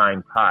on the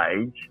same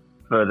page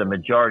for the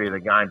majority of the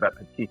game, but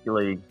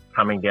particularly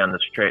coming down the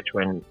stretch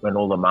when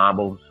all the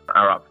marbles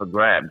are up for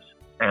grabs.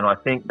 And I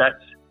think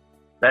that's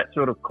that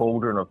sort of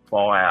cauldron of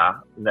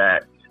fire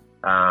that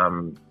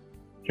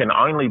can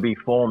only be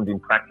formed in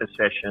practice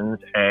sessions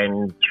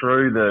and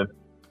through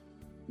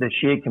the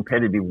sheer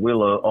competitive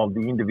will of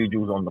the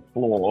individuals on the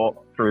floor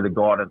through the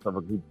guidance of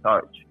a good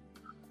coach.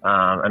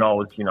 And I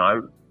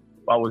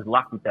was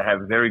lucky to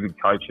have very good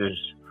coaches,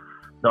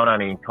 not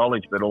only in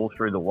college, but all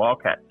through the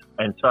Wildcats.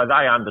 And so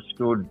they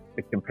understood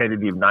the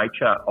competitive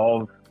nature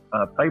of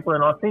people.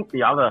 And I think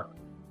the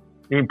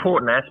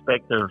important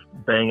aspect of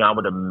being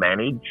able to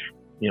manage,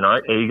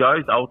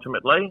 egos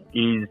ultimately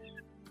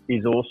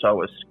is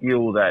also a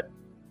skill that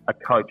a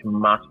coach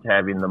must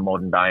have in the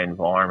modern day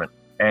environment.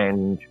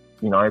 And,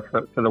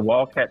 for the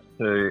Wildcats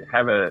to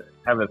have a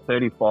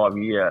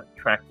 35-year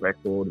track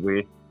record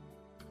with,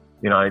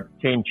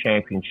 10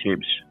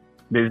 championships,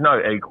 there's no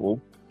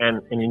equal.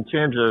 And in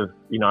terms of,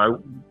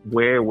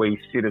 where we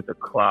sit as a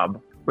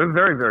club, we're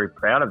very, very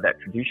proud of that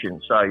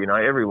tradition. So,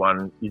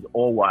 everyone is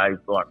always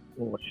like,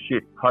 oh,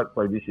 shit,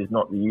 hopefully this is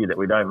not the year that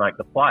we don't make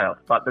the playoffs.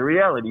 But the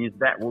reality is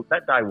that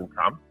day will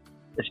come.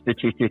 It's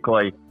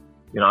statistically,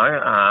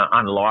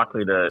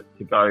 unlikely to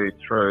go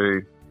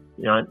through,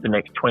 the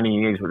next 20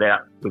 years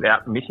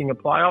without missing a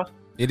playoff.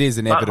 It is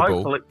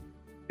inevitable. But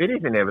it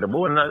is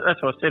inevitable. And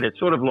that's what I said. It's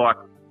sort of like,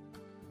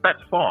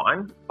 that's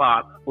fine,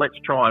 but let's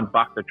try and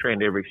buck the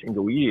trend every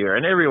single year.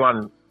 And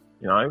everyone,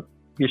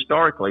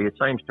 historically, it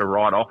seems to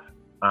write off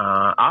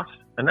us,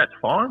 and that's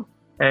fine.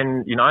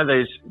 And,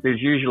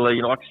 there's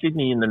usually, like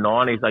Sydney in the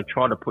 90s, they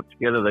try to put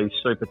together these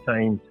super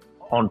teams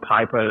on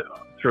paper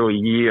through a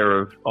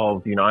year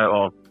of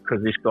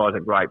because this guy's a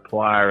great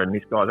player and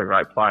this guy's a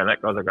great player and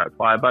that guy's a great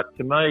player. But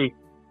to me,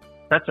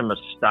 that's a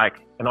mistake.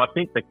 And I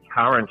think the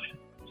current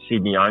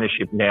Sydney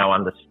ownership now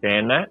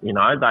understand that.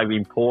 They've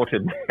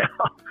imported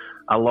now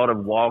a lot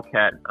of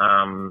Wildcat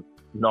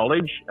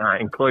knowledge,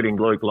 including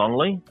Luke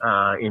Longley,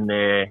 in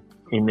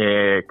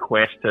their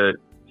quest to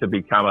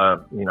become a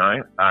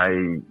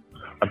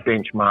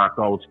benchmark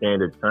gold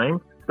standard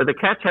team. But the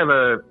Cats have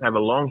a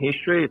long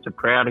history. It's a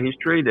proud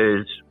history.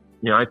 There's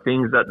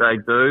things that they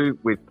do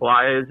with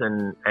players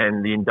and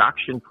the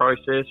induction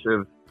process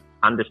of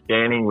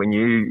understanding when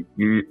you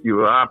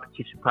are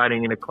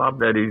participating in a club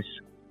that is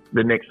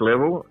the next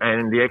level,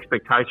 and the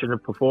expectation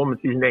of performance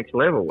is next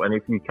level. And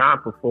if you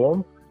can't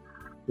perform,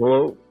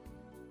 well,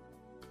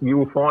 you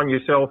will find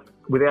yourself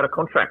without a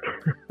contract.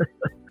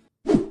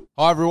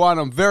 Hi everyone,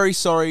 I'm very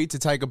sorry to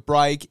take a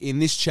break in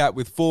this chat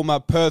with former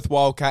Perth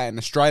Wildcat and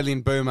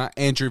Australian boomer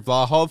Andrew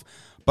Vlahov,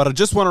 but I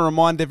just want to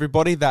remind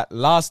everybody that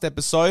last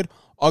episode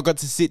I got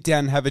to sit down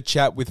and have a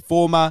chat with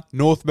former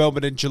North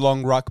Melbourne and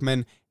Geelong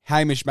ruckman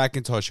Hamish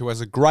McIntosh, who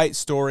has a great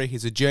story.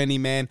 He's a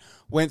journeyman,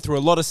 went through a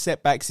lot of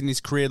setbacks in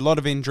his career, a lot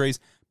of injuries,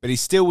 but he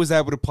still was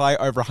able to play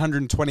over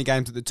 120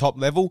 games at the top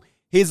level.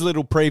 Here's a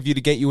little preview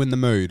to get you in the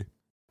mood.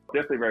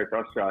 Definitely very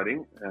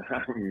frustrating.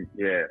 I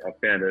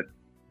found it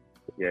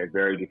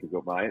very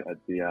difficult, mate, at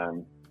the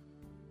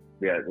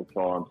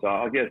time. So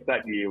I guess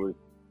that year was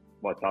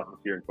my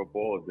toughest year in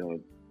football. I've been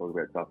talking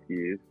about tough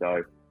years.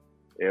 So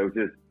it was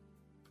just,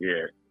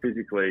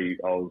 physically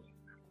I was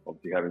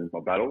obviously having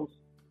my battles.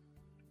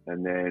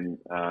 And then,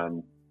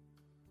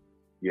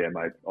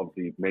 mate,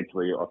 obviously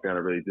mentally I found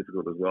it really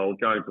difficult as well.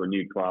 Going to a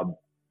new club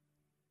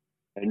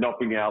and not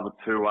being able to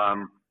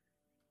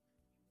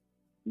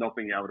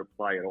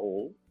play at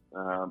all,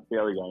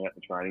 barely going out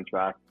the training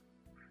track,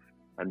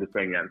 and just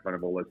being out in front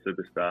of all those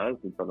superstars,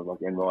 in front of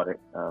like Enright,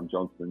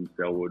 Johnson,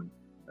 Selwood,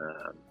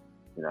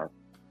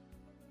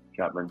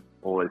 Chapman,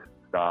 all these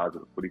stars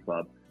at the footy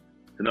club.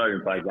 To not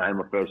even play a game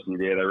my first year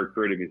there, they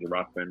recruited me as a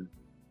ruckman,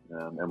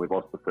 and we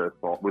lost the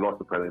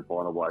prelim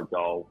final by a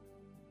goal.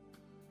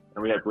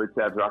 And we had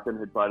Blitzabs ruckman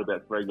who'd played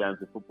about 3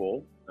 games of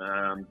football.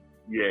 I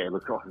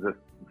was just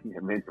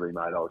mentally,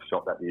 mate, I was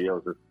shot that year.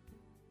 It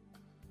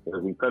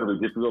was incredibly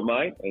difficult,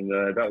 mate, and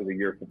that was a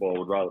year of football I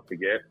would rather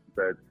forget.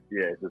 But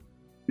just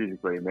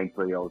physically and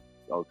mentally, I was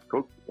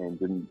cooked and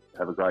didn't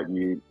have a great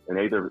year in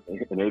either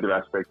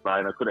aspect,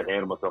 mate. I could have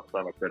handled myself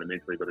so much better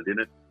mentally, but I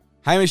didn't.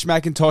 Hamish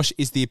McIntosh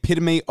is the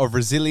epitome of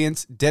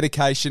resilience,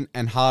 dedication,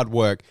 and hard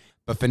work.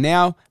 But for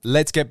now,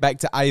 let's get back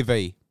to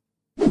AV.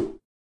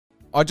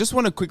 I just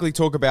want to quickly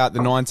talk about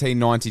the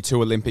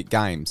 1992 Olympic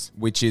Games,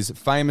 which is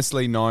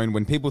famously known.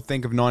 When people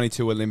think of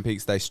 92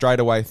 Olympics, they straight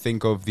away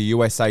think of the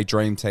USA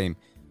Dream Team.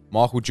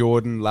 Michael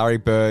Jordan, Larry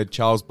Bird,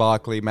 Charles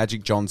Barkley,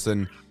 Magic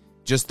Johnson,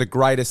 just the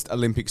greatest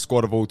Olympic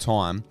squad of all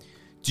time.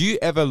 Do you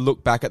ever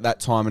look back at that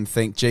time and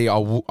think, gee,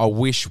 I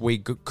wish we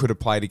could have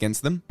played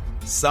against them?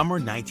 Summer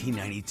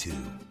 1992.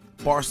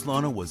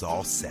 Barcelona was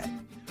all set,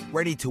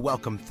 ready to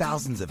welcome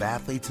thousands of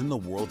athletes in the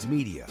world's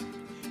media,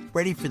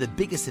 ready for the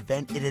biggest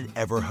event it had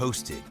ever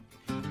hosted,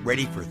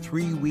 ready for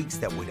 3 weeks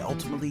that would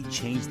ultimately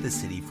change the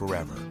city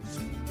forever.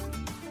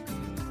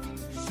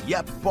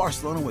 Yep,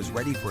 Barcelona was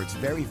ready for its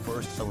very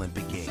first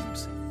Olympic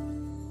Games.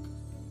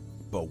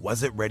 But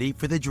was it ready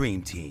for the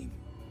Dream Team?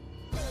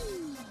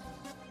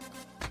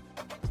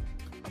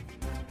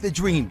 The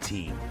Dream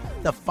Team,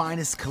 the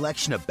finest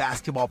collection of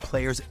basketball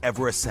players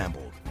ever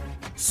assembled.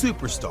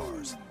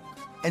 Superstars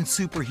and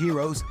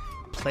superheroes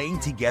playing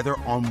together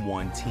on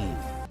one team.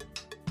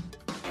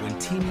 When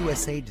Team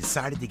USA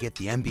decided to get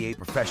the NBA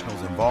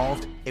professionals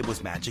involved, it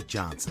was Magic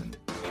Johnson.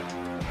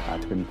 I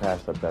couldn't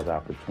pass up that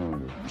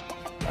opportunity.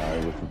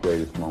 It was the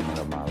greatest moment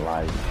of my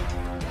life.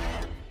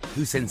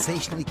 Who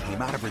sensationally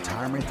came out of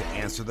retirement to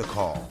answer the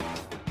call.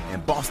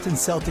 And Boston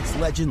Celtics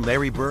legend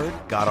Larry Bird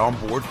got on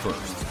board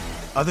first.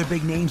 Other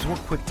big names were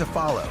quick to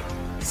follow.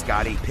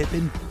 Scottie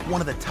Pippen, one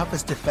of the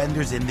toughest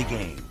defenders in the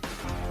game.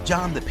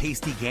 John the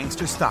Pasty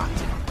Gangster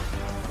Stockton,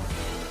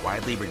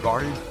 widely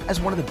regarded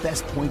as one of the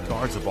best point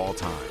guards of all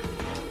time.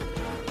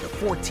 The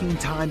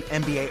 14-time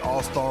NBA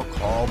All-Star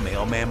Karl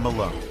Mailman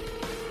Malone.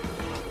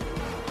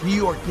 New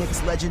York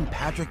Knicks legend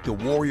Patrick the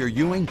Warrior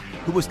Ewing,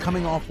 who was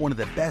coming off one of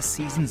the best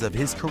seasons of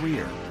his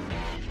career.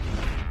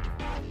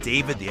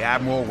 David the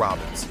Admiral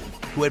Robinson,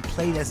 who had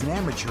played as an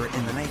amateur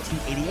in the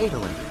 1988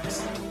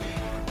 Olympics.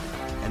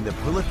 And and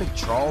the prolific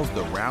Charles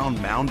the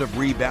Round Mound of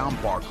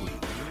Rebound Barkley,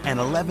 an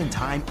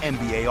 11-time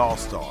NBA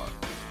All-Star.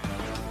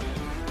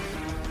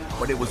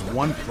 But it was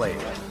one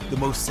player, the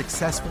most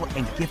successful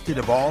and gifted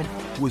of all,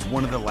 who was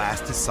one of the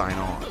last to sign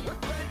on.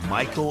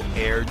 Michael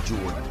Air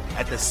Jordan,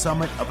 at the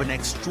summit of an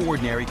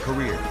extraordinary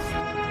career.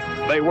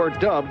 They were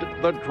dubbed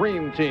the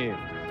Dream Team,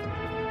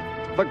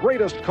 the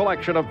greatest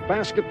collection of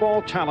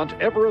basketball talent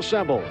ever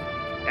assembled,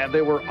 and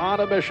they were on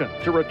a mission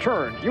to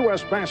return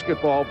U.S.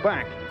 basketball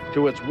back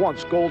to its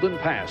once golden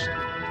past.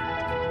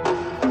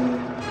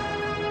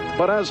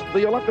 But as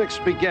the Olympics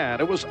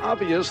began, it was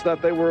obvious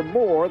that they were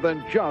more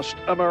than just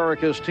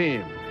America's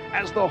team,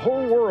 as the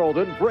whole world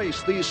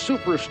embraced these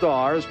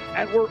superstars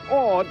and were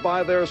awed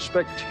by their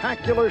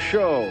spectacular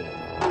show.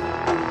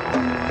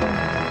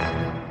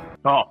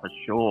 Oh, for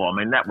sure. I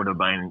mean, that would have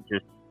been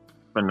just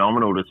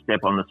phenomenal to step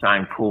on the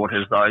same court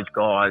as those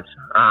guys.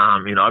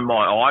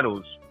 My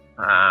idols,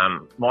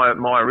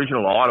 my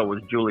original idol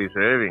was Julius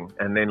Erving,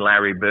 and then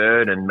Larry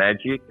Bird and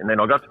Magic. And then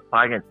I got to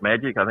play against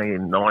Magic, I think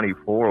in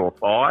 94 or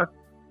 5,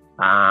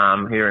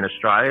 here in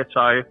Australia.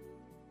 So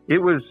it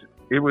was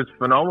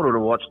phenomenal to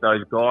watch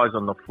those guys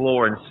on the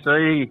floor and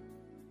see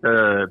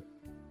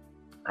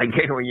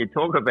again, when you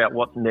talk about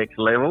what's next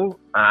level,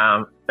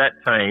 that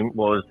team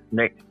was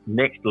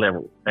next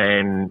level.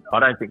 And I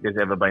don't think there's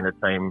ever been a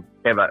team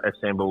ever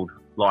assembled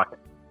like it.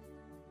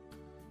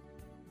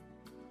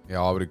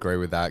 Yeah, I would agree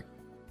with that.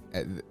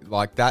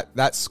 Like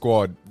that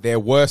squad, their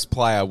worst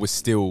player was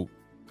still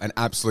an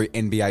absolute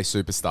NBA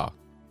superstar.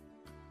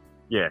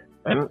 Yeah,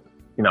 and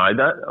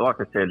like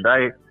I said,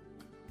 they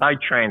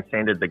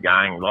transcended the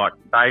game. Like,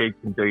 they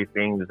can do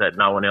things that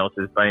no one else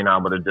has been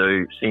able to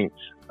do since.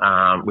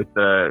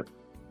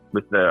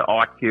 With the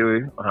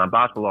IQ,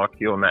 basketball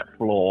IQ on that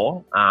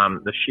floor,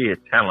 the sheer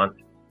talent.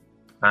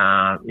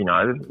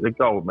 The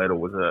gold medal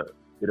was a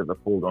bit of a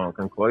foregone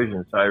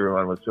conclusion, so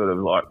everyone was sort of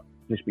like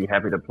just be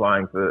happy to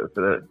playing for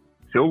the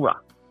silver.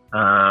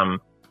 That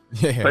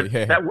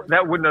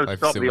wouldn't have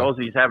stopped the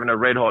Aussies having a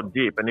red hot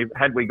dip, and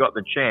had we got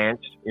the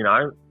chance,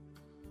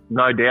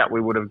 no doubt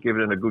we would have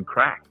given it a good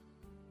crack.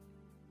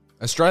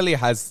 Australia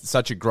has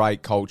such a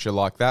great culture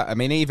like that. I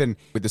mean, even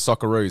with the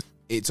Socceroos,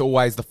 it's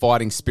always the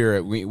fighting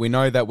spirit. We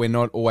know that we're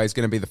not always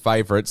going to be the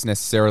favourites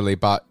necessarily,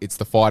 but it's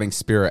the fighting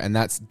spirit, and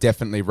that's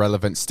definitely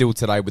relevant still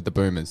today with the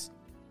Boomers.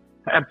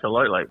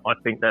 Absolutely. I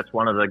think that's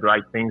one of the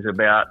great things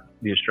about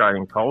the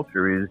Australian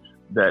culture is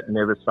that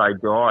never say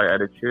die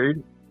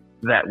attitude,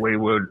 that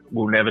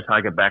we'll never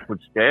take a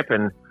backward step,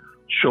 and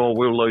sure,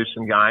 we'll lose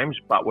some games,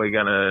 but we're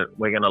gonna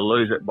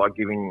lose it by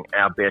giving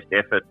our best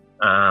effort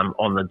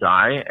on the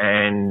day,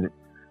 and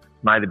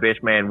may the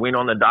best man win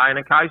on the day, and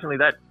occasionally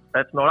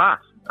that's not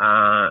us.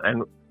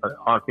 And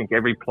I think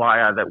every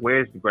player that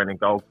wears the green and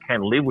gold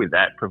can live with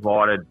that,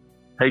 provided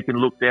he can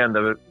look down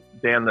the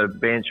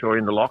bench or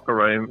in the locker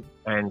room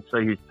and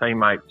see his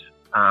teammates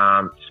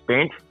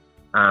spent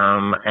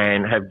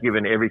and have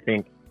given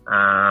everything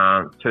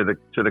to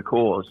the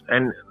cause.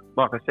 And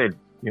like I said,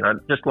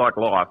 just like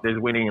life, there's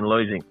winning and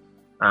losing.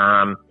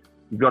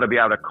 You've got to be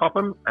able to cop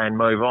them and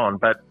move on.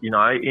 But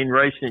in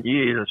recent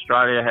years,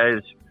 Australia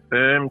has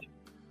firmed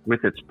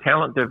with its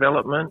talent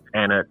development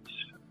and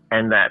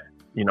that.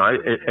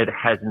 It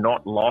has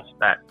not lost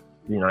that,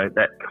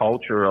 that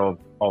culture of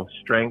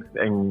strength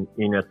in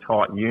a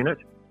tight unit,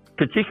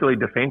 particularly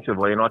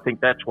defensively. And I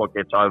think that's what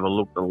gets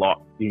overlooked a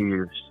lot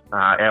is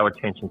our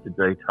attention to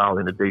detail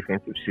in a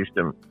defensive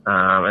system.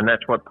 And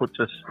that's what puts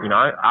us,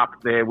 up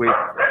there with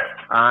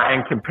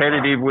and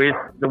competitive with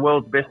the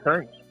world's best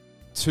teams.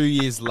 2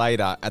 years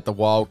later at the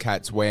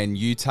Wildcats, when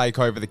you take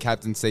over the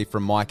captaincy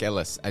from Mike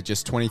Ellis at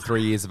just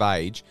 23 years of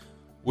age,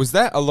 was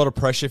that a lot of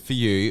pressure for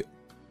you?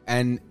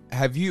 And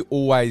have you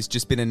always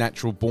just been a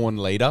natural born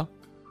leader?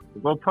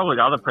 Well, probably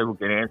other people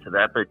can answer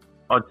that, but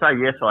I'd say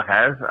yes, I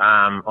have.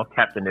 I've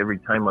captained every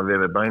team I've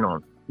ever been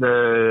on.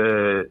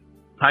 The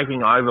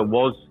taking over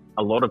was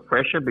a lot of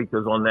pressure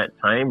because on that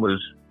team was,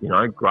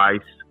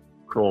 Grace,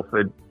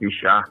 Crawford,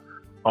 Fisher.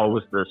 I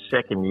was the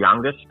second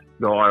youngest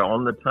guy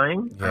on the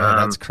team. Yeah,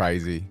 that's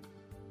crazy.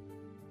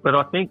 But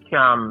I think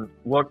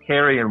what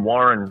Kerry and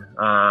Warren,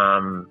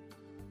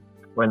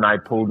 when they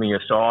pulled me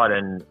aside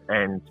and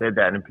said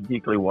that, and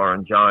particularly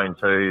Warren Jones,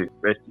 who,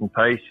 rest in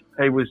peace,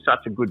 he was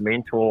such a good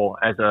mentor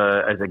as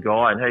a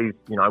guy. And he's,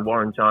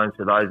 Warren Jones,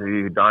 for those of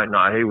you who don't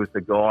know, he was the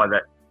guy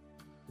that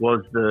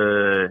was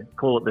the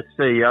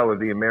CEO of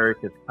the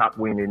America's Cup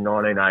win in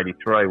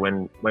 1983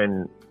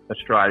 when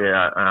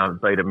Australia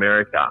beat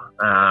America.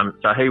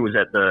 So he was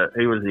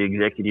the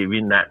executive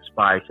in that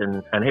space,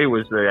 and he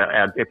was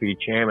our deputy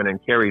chairman and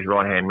Kerry's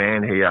right-hand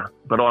man here.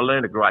 But I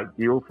learned a great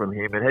deal from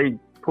him, and he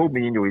pulled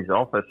me into his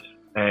office,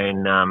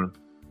 and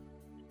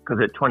because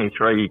at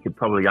 23 you could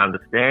probably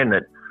understand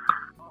that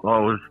I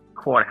was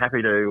quite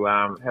happy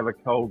to have a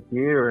cold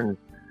beer and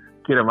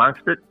get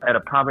amongst it at a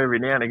pub every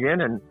now and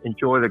again and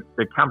enjoy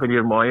the company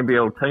of my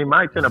NBL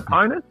teammates and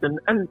opponents.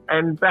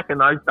 And back in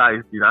those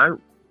days, a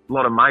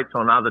lot of mates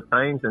on other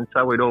teams, and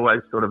so we'd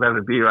always sort of have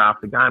a beer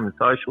after game and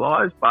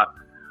socialise. But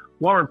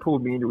Warren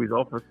pulled me into his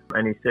office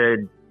and he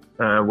said,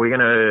 we're going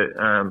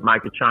to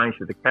make a change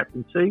to the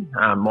captaincy.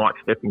 Mike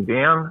stepping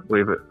down.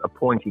 We're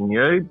appointing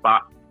you,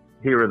 but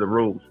here are the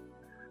rules.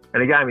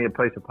 And he gave me a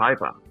piece of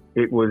paper.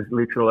 It was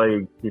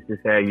literally, this is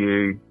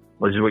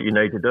what you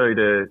need to do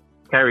to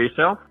carry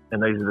yourself,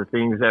 and these are the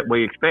things that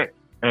we expect.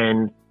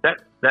 And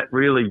that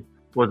really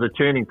was a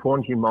turning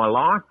point in my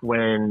life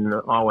when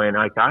I went,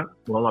 okay,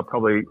 well, I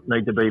probably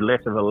need to be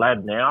less of a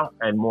lad now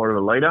and more of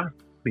a leader,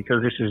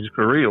 because this is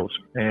for reals.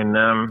 And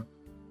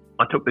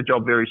I took the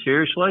job very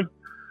seriously,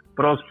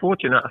 but I was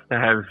fortunate enough to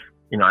have,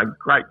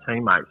 great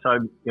teammates.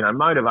 So,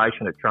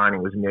 motivation at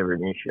training was never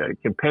an issue.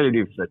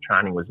 Competitiveness at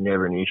training was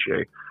never an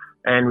issue.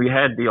 And we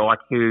had the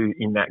IQ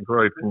in that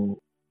group, and,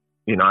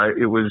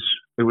 it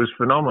was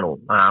phenomenal.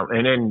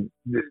 And then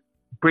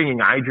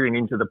bringing Adrian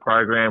into the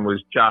program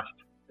was just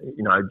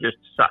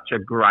such a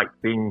great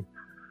thing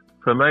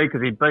for me,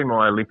 because he'd been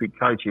my Olympic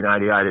coach in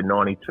 88 and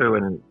 92.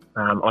 And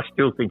I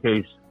still think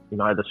he's,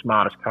 the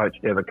smartest coach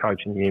to ever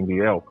coach in the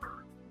NBL.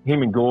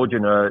 Him and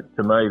Gorgon are,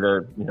 to me,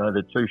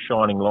 the two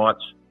shining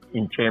lights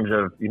in terms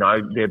of,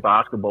 their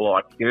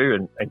basketball IQ.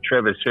 And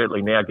Trevor's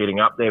certainly now getting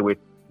up there with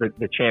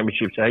the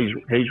championships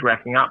he's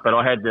racking up. But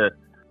I had the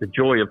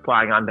joy of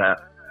playing under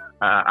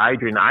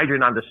Adrian.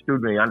 Adrian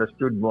understood me,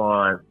 understood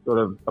my sort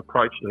of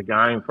approach to the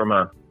game from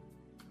a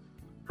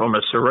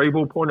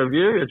cerebral point of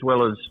view, as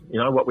well as,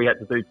 what we had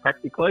to do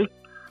tactically.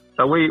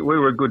 So we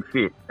were a good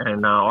fit,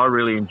 and I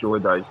really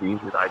enjoyed those years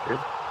with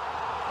Adrian.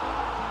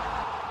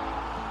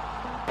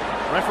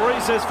 Referee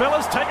says,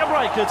 fellas, take a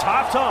break. It's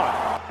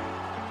half-time.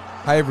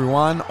 Hey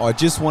everyone, I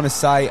just want to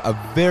say a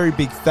very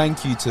big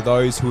thank you to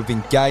those who have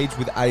engaged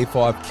with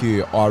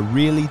A5Q. I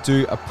really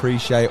do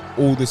appreciate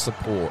all the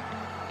support.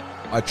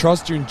 I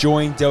trust you're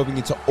enjoying delving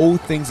into all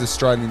things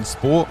Australian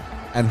sport,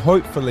 and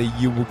hopefully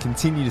you will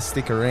continue to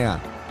stick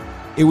around.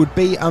 It would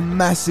be a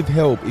massive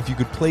help if you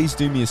could please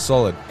do me a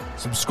solid.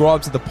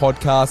 Subscribe to the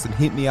podcast and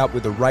hit me up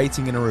with a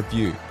rating and a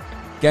review.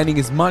 Gaining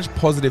as much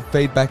positive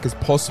feedback as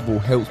possible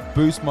helps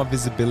boost my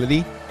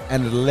visibility,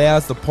 and it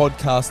allows the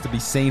podcast to be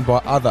seen by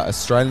other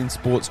Australian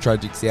sports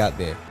tragics out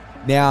there.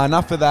 Now,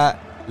 enough of that.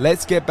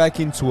 Let's get back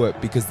into it,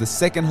 because the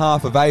second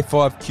half of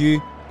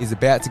A5Q is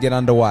about to get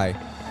underway.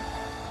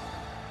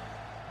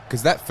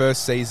 Because that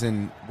first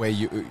season, where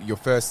your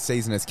first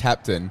season as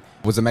captain,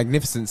 was a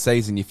magnificent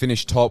season. You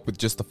finished top with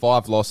just the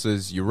 5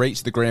 losses. You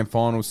reached the grand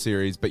final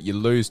series, but you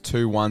lose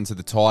 2-1 to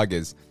the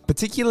Tigers.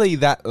 Particularly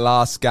that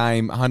last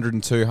game,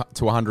 102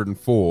 to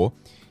 104.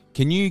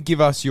 Can you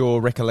give us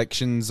your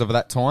recollections of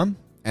that time?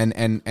 And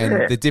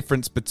the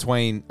difference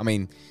between,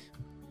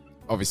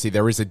 obviously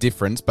there is a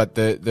difference, but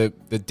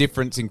the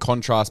difference in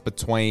contrast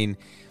between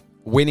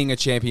winning a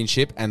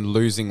championship and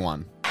losing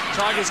one.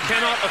 Tigers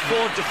cannot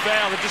afford to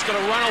foul. They've just got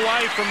to run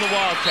away from the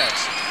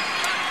Wildcats.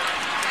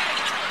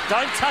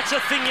 Don't touch a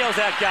thing, yells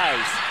out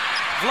Gaze.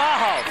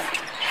 Vlahov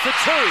for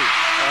 2.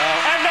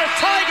 And the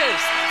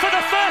Tigers, for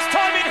the first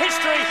time in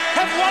history,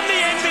 have won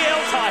the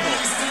NBL title.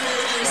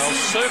 Well,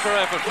 super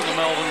effort from the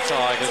Melbourne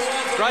Tigers.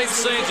 Great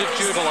scenes of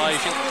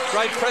jubilation.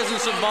 Great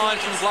presence of mind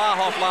from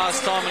Vlahov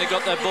last time when he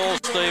got that ball,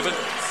 Stephen.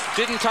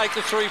 Didn't take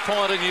the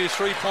three-pointer, knew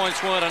 3 points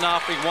weren't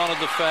enough. He wanted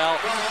the foul,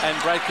 and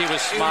Bradkey was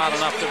smart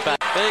enough to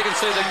back. There you can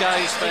see the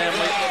Gaze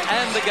family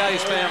and the Gaze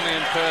family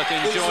in Perth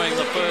enjoying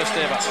the first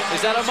ever.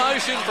 Is that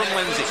emotion from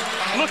Lindsay?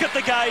 Look at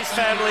the Gaze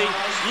family,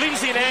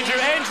 Lindsay and Andrew.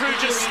 Andrew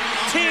just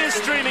tears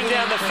streaming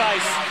down the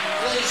face.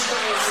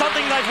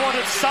 Something they've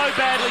wanted so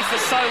badly for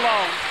so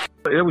long.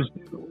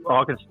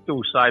 I can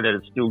still say that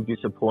it's still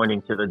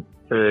disappointing to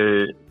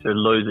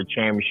lose a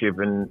championship,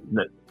 and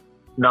that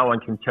no one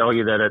can tell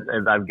you that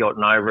they've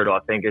gotten over it. I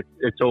think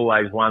it's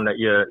always one that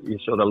you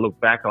sort of look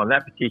back on.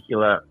 That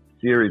particular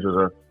series was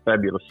a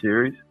fabulous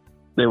series.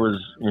 There was,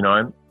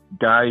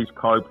 Gaze,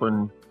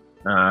 Copeland,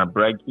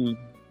 Bradkey.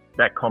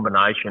 That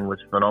combination was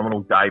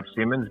phenomenal. Dave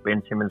Simmons,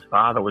 Ben Simmons'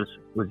 father, was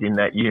in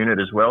that unit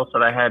as well. So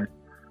they had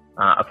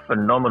a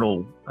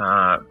phenomenal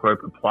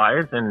group of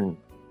players. And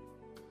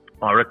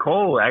I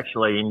recall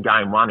actually in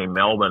game 1 in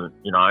Melbourne,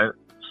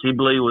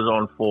 Sibley was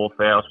on 4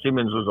 fouls,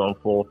 Simmons was on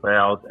 4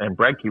 fouls, and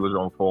Bradkey was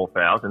on 4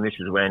 fouls. And this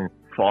is when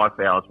 5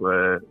 fouls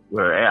were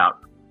out,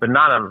 but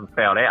none of them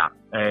fouled out.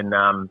 And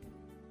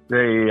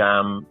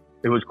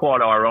it was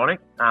quite ironic,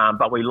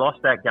 but we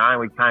lost that game.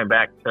 We came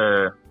back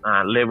to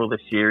level the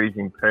series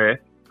in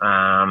Perth,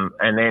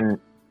 and then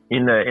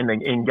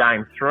in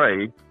game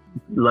 3,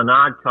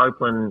 Leonard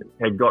Copeland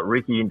had got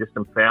Ricky into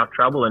some foul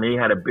trouble, and he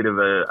had a bit of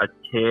a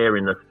tear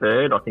in the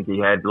third. I think he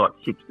had like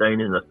 16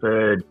 in the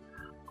third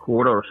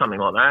quarter or something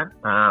like that,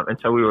 and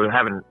so we were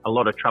having a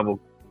lot of trouble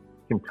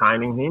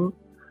containing him.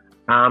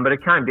 But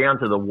it came down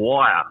to the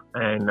wire,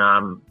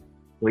 and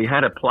we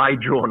had a play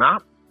drawn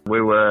up.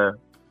 We were,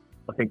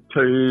 I think,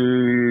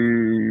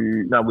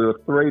 3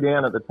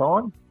 down at the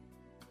time.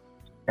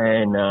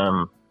 And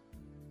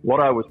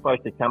Watto was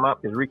supposed to come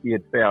up because Ricky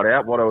had fouled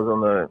out. Watto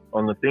was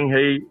on the thing.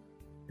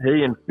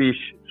 He and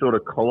Fish sort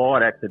of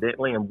collide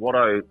accidentally, and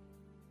Watto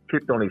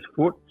tripped on his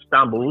foot,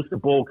 stumbles, the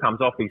ball comes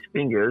off his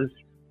fingers,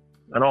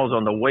 and I was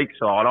on the weak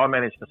side. I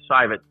managed to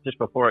save it just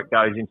before it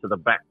goes into the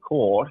back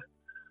court.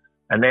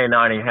 and then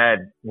I only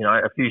had,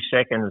 a few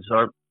seconds.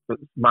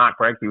 Mark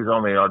Bradke was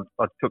on me.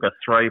 I took a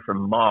three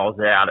from miles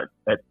out.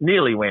 It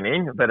nearly went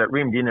in, but it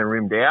rimmed in and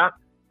rimmed out.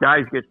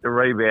 Daves gets the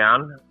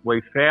rebound.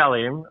 We foul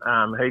him.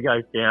 He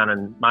goes down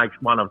and makes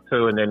one of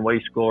two, and then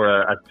we score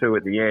a two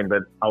at the end.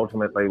 But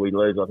ultimately, we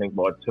lose, I think,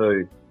 by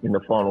 2 in the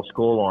final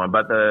scoreline.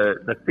 But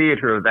the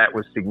theatre of that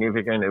was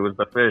significant. It was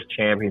the first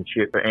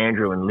championship for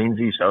Andrew and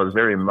Lindsay, so it was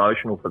very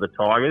emotional for the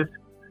Tigers.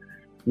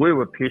 We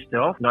were pissed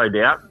off, no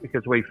doubt,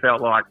 because we felt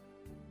like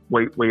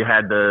we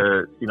had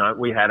a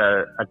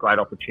great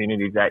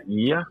opportunity that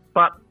year.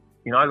 But,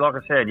 like I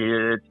said,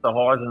 it's the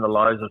highs and the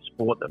lows of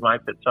sport that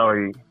makes it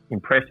so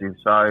impressive.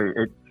 So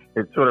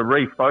it sort of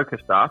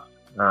refocused us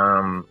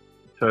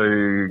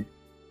to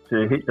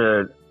hit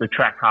the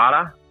track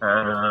harder.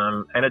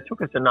 And it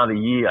took us another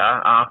year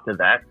after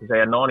that, because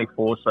our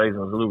 94 season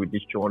was a little bit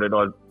disjointed.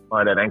 I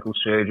had ankle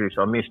surgery,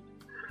 so I missed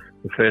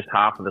the first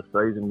half of the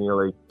season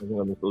nearly. I think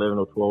I missed 11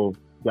 or 12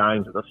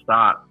 games at the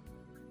start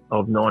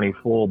of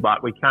 94,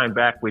 but we came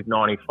back with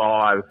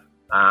 95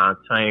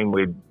 team.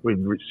 We'd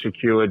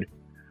secured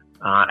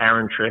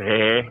Aaron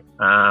Trahair.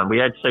 We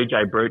had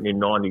CJ Bruton in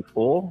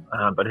 94,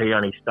 but he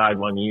only stayed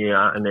 1 year,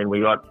 and then we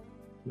got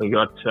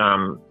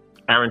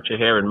Aaron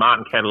Trahair and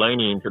Martin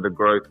Catalini into the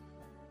group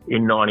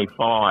in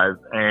 95,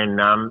 and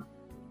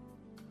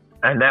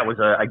that was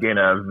again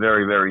a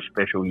very, very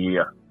special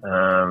year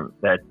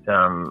that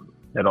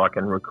I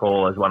can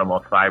recall as one of my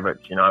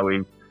favourites.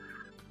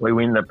 We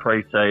win the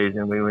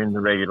pre-season, we win the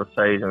regular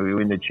season, we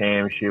win the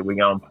championship, we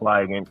go and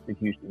play against the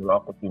Houston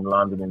Rockets in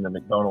London in the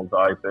McDonald's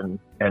Open,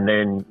 and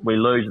then we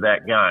lose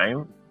that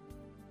game,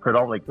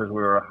 predominantly because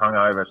we were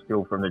hungover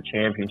still from the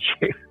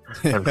championship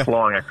and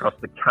flying across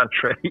the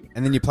country.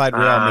 And then you played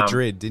Real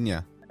Madrid, didn't you?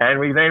 And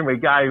we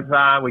gave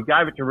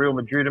it to Real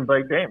Madrid and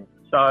beat them.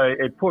 So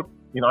it put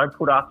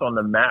us on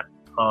the map,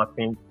 I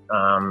think,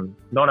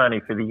 not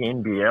only for the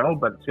NBL,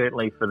 but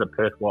certainly for the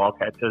Perth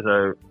Wildcats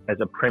as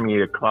a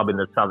premier club in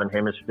the Southern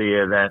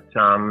Hemisphere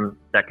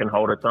that can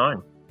hold its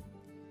own.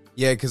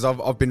 Yeah, because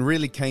I've been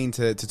really keen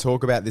to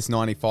talk about this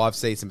 95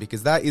 season,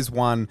 because that is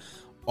one,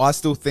 I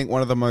still think,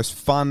 one of the most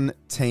fun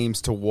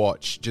teams to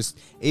watch. Just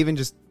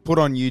put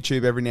on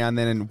YouTube every now and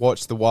then and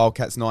watch the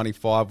Wildcats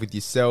 95 with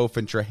yourself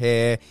and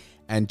Trahair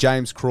and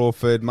James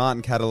Crawford,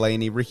 Martin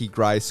Catalini, Ricky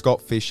Gray,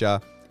 Scott Fisher.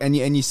 And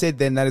you said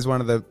then that is one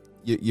of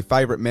your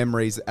favourite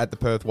memories at the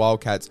Perth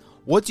Wildcats.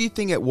 What do you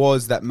think it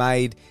was that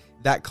made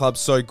that club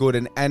so good?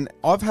 And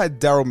I've had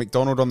Daryl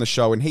McDonald on the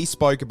show, and he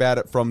spoke about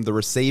it from the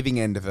receiving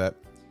end of it.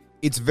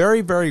 It's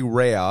very, very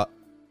rare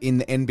in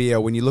the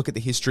NBL, when you look at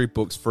the history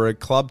books, for a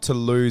club to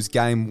lose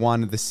game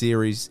one of the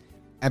series,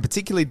 and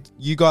particularly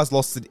you guys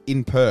lost it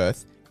in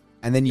Perth,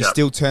 and then you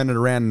still turn it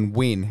around and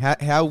win.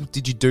 How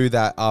did you do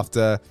that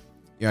after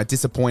a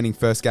disappointing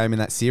first game in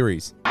that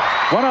series?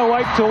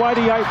 108 to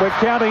 88, we're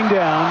counting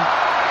down.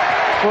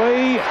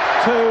 3,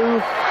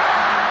 2,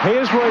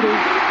 here's Rudy.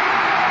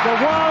 The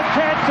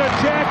Wildcats are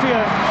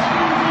champions.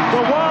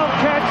 The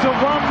Wildcats have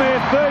won their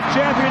third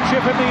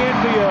championship in the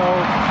NBL.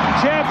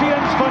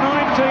 Champions for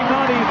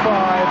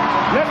 1995.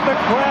 Let the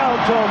crowd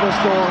tell the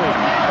story.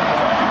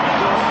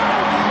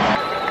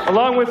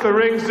 Along with the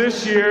rings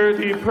this year,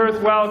 the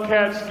Perth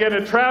Wildcats get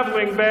a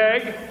traveling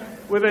bag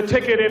with a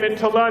ticket in it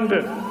to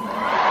London.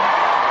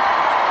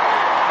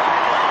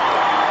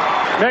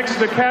 Next,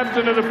 the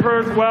captain of the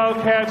Perth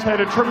Wildcats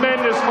had a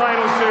tremendous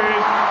final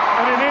series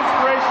and an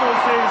inspirational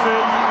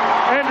season,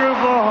 Andrew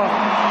Vaughan.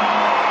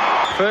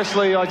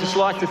 Firstly, I'd just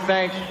like to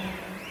thank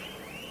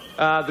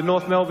the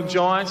North Melbourne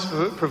Giants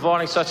for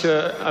providing such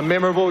a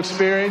memorable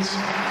experience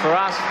for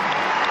us.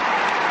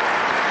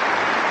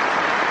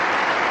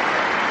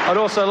 I'd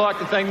also like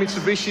to thank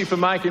Mitsubishi for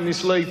making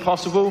this league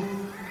possible,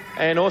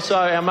 and also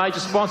our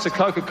major sponsor,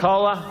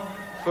 Coca-Cola,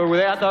 for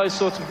without those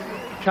sorts of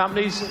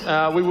companies,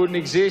 we wouldn't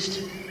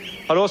exist.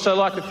 I'd also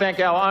like to thank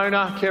our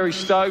owner, Kerry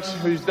Stokes,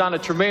 who's done a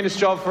tremendous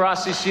job for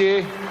us this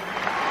year.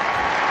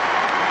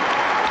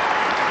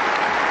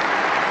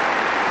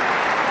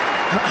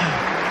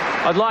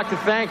 I'd like to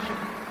thank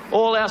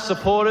all our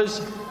supporters,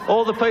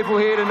 all the people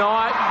here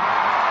tonight.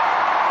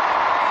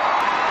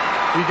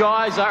 You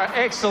guys are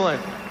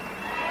excellent.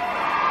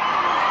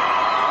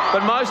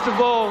 But most of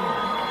all,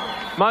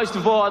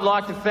 I'd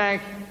like to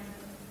thank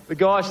the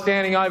guys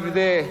standing over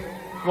there,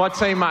 my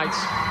teammates.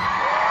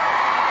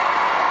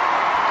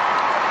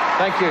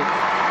 Thank you.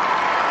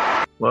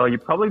 Well, you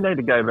probably need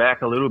to go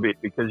back a little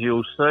bit, because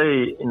you'll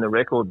see in the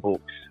record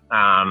books,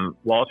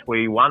 whilst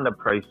we won the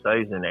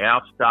pre-season,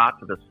 our start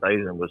to the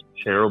season was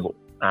terrible.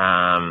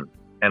 And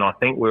I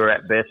think we were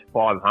at best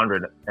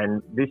 500.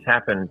 And this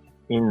happened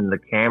in the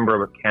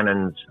Canberra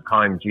Cannons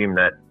home gym,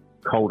 that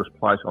coldest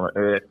place on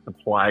earth to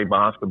play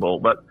basketball.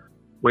 But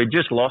we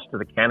just lost to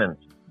the Cannons.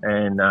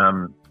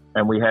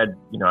 And we had,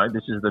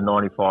 this is the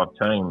 95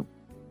 team.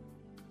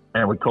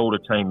 And we called a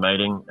team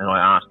meeting, and I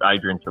asked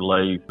Adrian to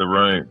leave the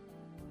room.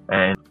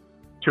 And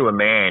to a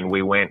man,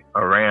 we went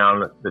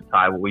around the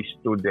table. We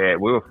stood there.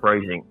 We were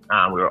freezing.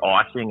 We were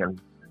icing and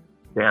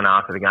down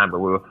after the game, but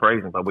we were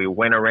freezing. But we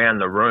went around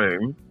the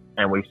room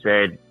and we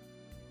said,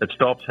 it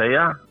stops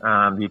here.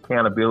 The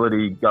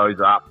accountability goes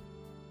up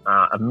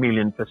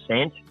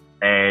 1,000,000%.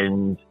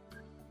 And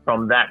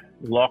from that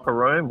locker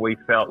room, we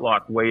felt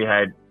like we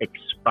had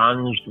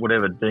expunged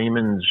whatever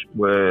demons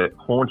were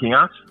haunting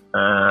us.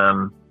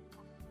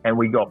 And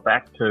we got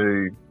back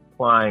to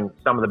playing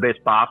some of the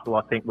best basketball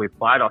I think we've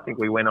played. I think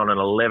we went on an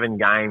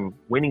 11-game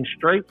winning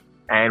streak,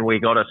 and we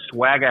got a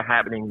swagger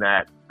happening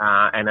that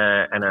and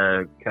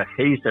a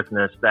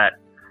cohesiveness that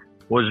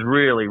was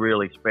really,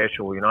 really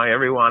special. You know,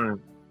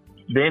 everyone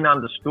then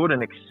understood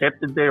and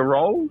accepted their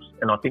roles,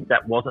 and I think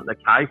that wasn't the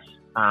case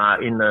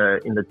in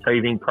the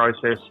teething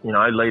process, you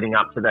know, leading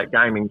up to that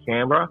game in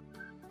Canberra.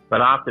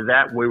 But after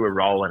that, we were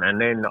rolling,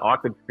 and then I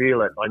could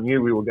feel it. I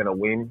knew we were going to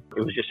win.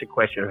 It was just a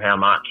question of how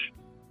much.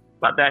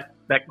 But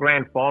that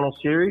grand final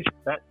series,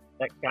 that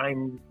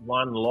game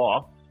 1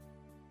 loss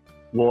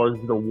was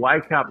the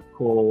wake-up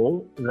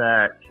call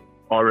that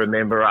I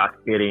remember us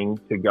getting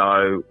to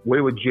go.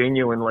 We were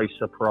genuinely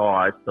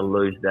surprised to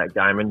lose that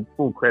game, and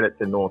full credit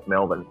to North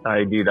Melbourne.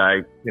 They did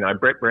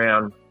Brett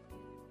Brown,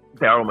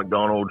 Darryl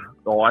McDonald,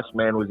 the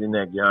Iceman was in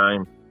that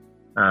game.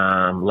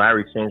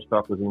 Larry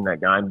Sandstock was in that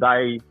game.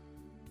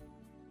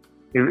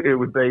 It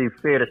would be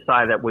fair to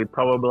say that we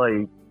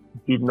probably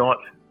did not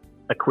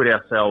acquit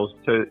ourselves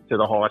to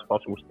the highest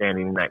possible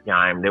standing in that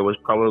game. There was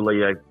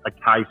probably a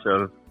case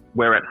of,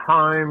 we're at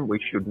home, we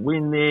should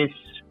win this.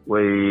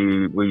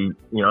 We're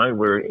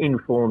an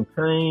informed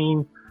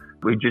team.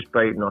 We'd just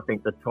beaten, I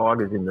think, the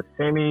Tigers in the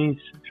semis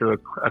through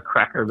a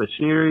cracker of a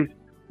series.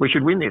 We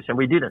should win this, and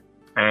we didn't.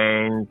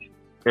 And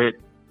it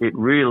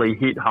really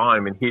hit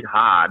home and hit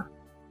hard.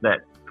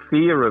 That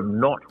fear of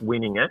not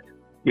winning it,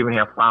 given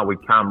how far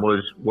we'd come,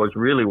 was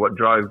really what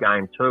drove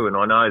game 2. And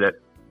I know that,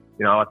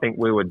 you know, I think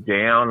we were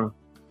down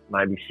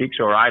maybe 6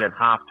 or 8 at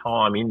half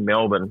time in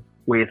Melbourne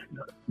with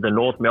the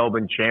North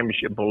Melbourne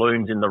Championship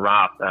balloons in the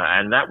rafter.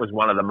 And that was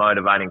one of the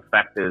motivating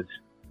factors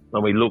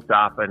when we looked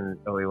up and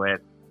we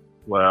went,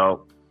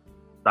 well,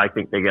 they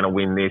think they're going to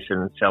win this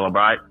and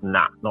celebrate.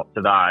 Nah, not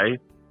today.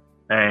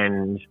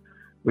 And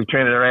we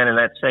turned it around in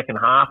that second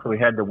half, and we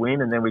had to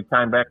win, and then we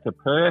came back to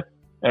Perth.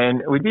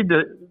 And we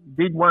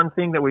did one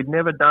thing that we'd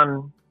never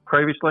done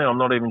previously, I'm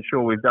not even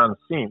sure we've done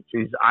since,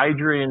 is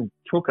Adrian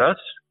took us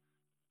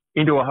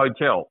into a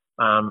hotel.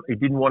 He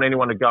didn't want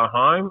anyone to go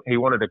home. He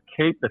wanted to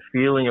keep the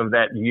feeling of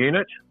that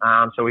unit.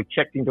 So we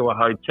checked into a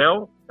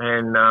hotel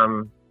and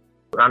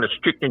under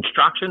strict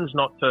instructions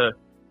not to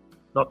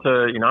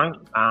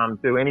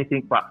do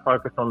anything but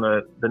focus on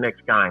the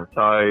next game.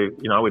 So,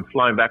 you know, we'd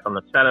flown back on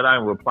the Saturday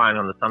and we were playing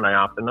on the Sunday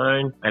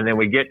afternoon. And then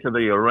we get to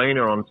the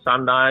arena on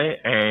Sunday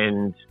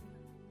and,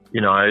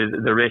 you know,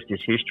 the rest is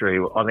history.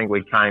 I think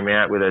we came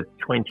out with a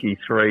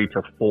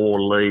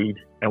 23-4 lead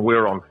and we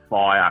were on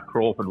fire.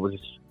 Crawford was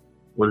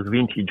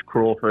vintage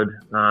Crawford.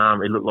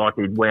 It looked like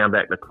he'd wound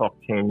back the clock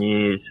 10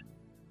 years.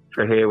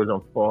 Trahair was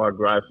on fire,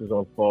 Gross was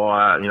on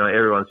fire. You know,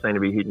 everyone seemed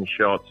to be hitting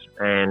shots,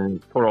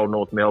 and poor old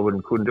North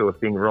Melbourne couldn't do a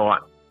thing right.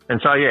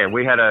 And so, yeah,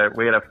 we had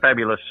a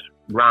fabulous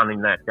run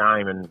in that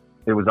game, and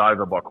it was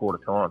over by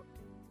quarter time.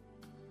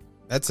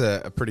 That's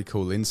a pretty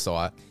cool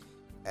insight.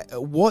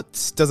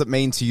 What does it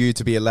mean to you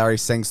to be a Larry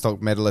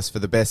Sandstock medalist for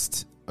the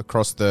best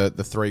across the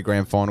 3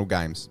 grand final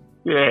games?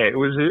 Yeah, it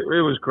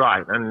was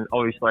great, and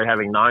obviously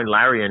having known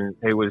Larry, and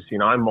he was, you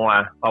know,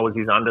 I was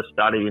his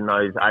understudy in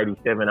those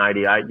 87,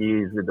 88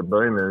 years with the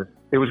Boomers.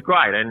 It was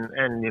great,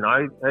 and you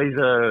know,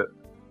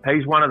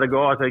 he's one of the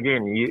guys.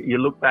 Again, you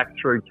look back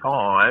through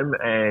time,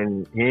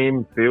 and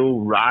him, Phil,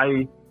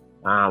 Ray,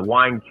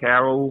 Wayne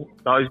Carroll,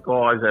 those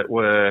guys that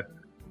were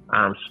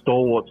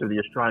stalwarts of the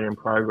Australian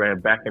program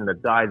back in the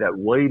day that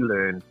we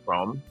learned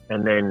from,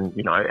 and then,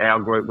 you know, our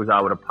group was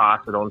able to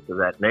pass it on to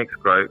that next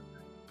group.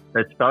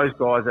 It's those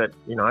guys that,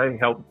 you know,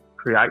 helped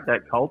create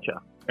that culture.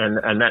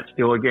 And that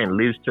still, again,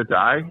 lives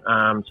today.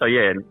 So,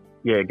 yeah,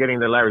 getting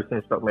the Larry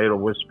Sandstock medal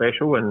was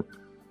special. And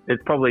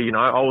it's probably, you know,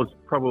 I'd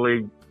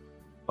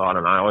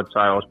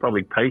say I was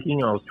probably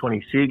peaking. I was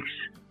 26.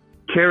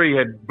 Kerry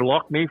had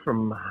blocked me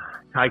from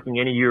taking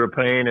any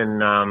European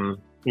and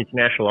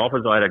international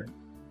offers. I had a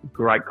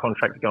great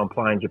contract to go and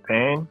play in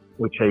Japan,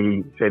 which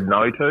he said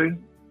no to.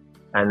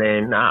 And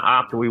then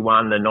after we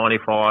won the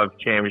 95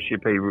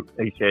 championship,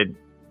 he said,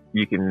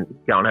 you can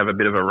go and have a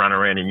bit of a run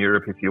around in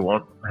Europe if you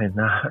want. And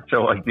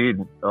so I did.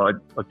 I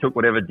took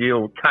whatever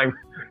deal came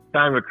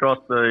across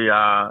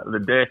the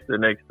desk the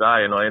next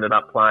day, and I ended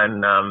up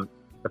playing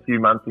a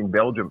few months in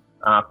Belgium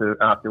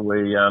after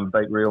we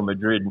beat Real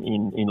Madrid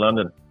in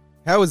London.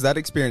 How was that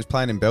experience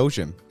playing in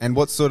Belgium? And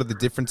what's sort of the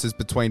differences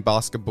between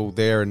basketball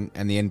there and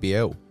the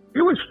NBL?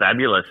 It was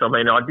fabulous. I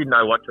mean, I didn't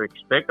know what to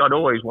expect. I'd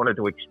always wanted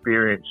to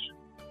experience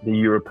the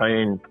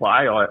European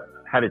play. I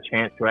had a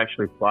chance to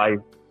actually play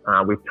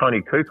with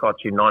Tony Kukoc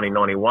in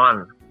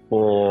 1991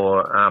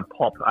 for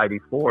POP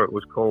 84, it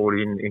was called,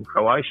 in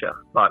Croatia.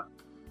 But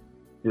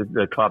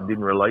the club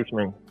didn't release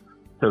me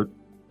to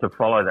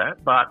follow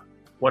that. But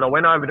when I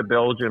went over to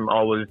Belgium,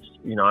 I was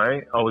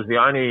the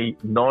only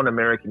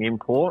non-American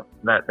import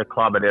that the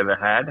club had ever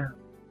had.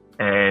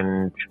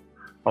 And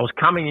I was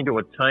coming into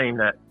a team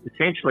that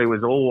essentially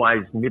was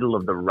always middle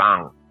of the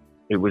rung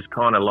it was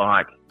kind of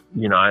like,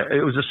 you know,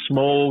 it was a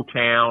small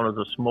town, it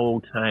was a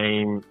small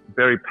team,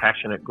 very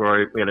passionate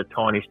group. We had a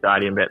tiny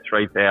stadium, about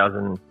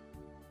 3,000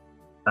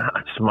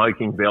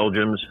 smoking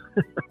Belgians.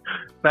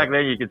 Back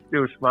then you could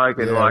still smoke,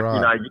 and you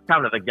know, you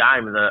come to the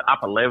game in the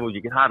upper levels,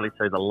 you could hardly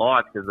see the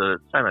lights because there's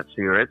so much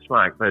cigarette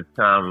smoke. But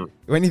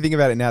when you think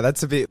about it now,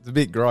 that's a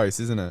bit gross,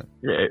 isn't it?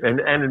 Yeah,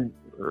 and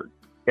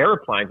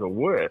aeroplanes were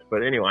worse.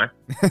 But anyway,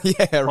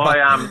 yeah,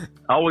 right.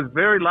 I was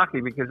very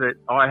lucky because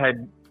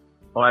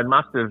I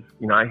must have,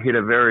 you know, hit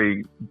a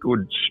very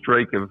good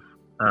streak of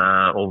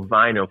or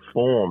vein of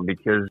form,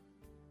 because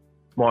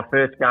my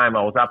first game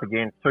I was up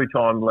against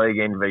two-time league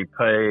MVP,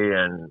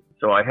 and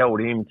so I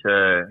held him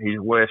to his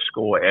worst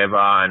score ever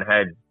and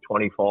had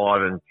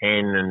 25 and 10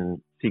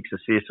 and 6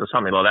 assists or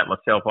something like that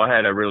myself. I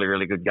had a really,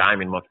 really good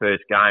game in my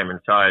first game, and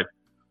so I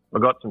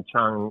got some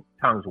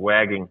tongues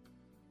wagging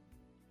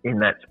in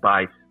that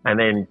space. And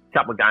then a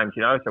couple of games,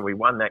 you know, so we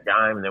won that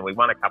game, and then we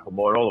won a couple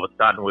more. All of a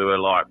sudden we were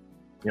like,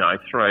 you know,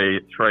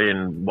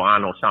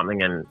 3-1 or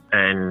something,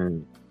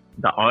 and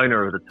the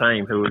owner of the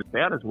team, who was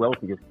about as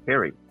wealthy as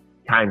Kerry,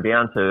 came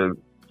down to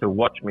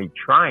watch me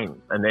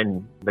train. And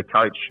then the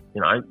coach,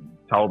 you know,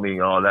 told me,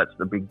 oh, that's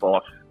the big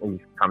boss. He's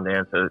come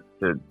down to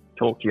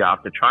talk to you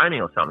after training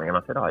or something. And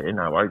I said, oh, yeah,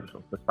 no worries,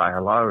 just to say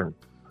hello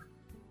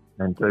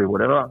and do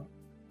whatever.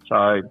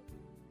 So,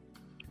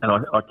 and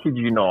I kid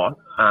you not,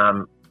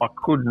 I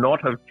could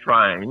not have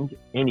trained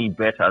any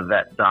better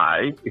that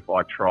day if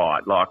I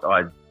tried. Like,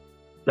 I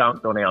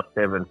dunked on our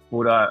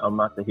 7-footer. I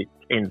must have hit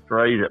 10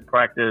 threes at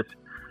practice.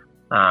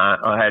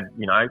 I had,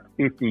 you know,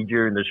 50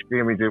 during the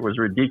scrimmage. It was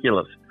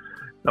ridiculous.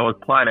 I was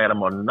playing out of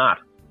my nut.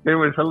 It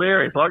was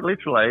hilarious. Like,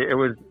 literally, it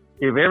was,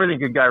 if everything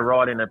could go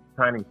right in a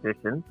training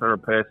session for a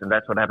person,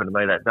 that's what happened to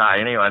me that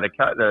day. Anyway,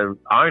 the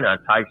owner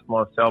takes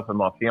myself and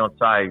my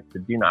fiancée to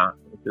dinner.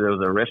 There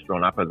was a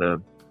restaurant up at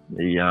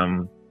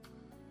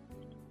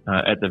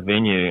at the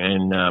venue,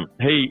 and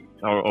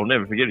I'll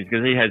never forget it,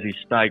 because he has his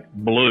steak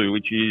blue,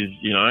 which is,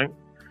 you know,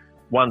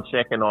 1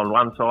 second on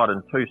one side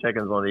and 2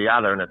 seconds on the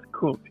other, and it's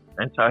cooked.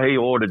 And so he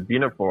ordered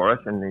dinner for us,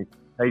 and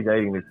he's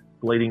eating this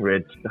bleeding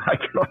red steak.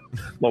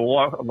 My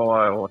wife,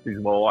 she's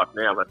my wife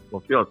now, but my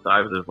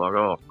fiancé was just like,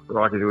 oh,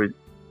 crikey,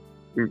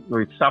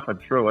 we suffered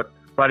through it.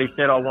 But he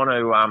said, I want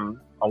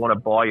to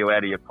buy you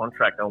out of your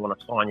contract. I want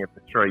to sign you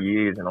for 3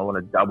 years, and I want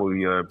to double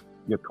your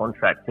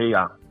contract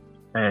here.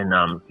 And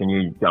can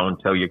you go and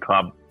tell your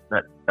club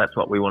that that's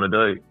what we want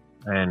to do?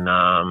 And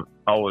I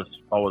was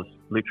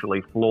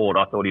literally floored.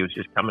 I thought he was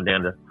just coming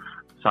down to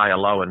say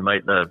hello and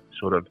meet the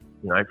sort of,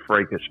 you know,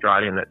 freak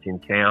Australian that's in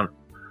town.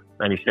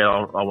 And he said,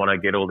 I want to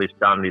get all this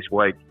done this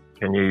week.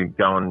 Can you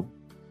go and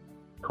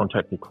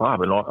contact the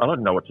club? And I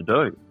didn't know what to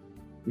do,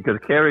 because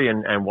Kerry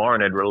and Warren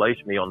had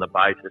released me on the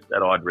basis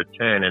that I'd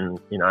return. And,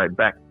 you know,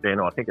 back then,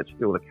 I think it's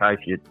still the case,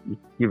 you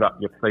give up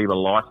your FIBA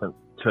license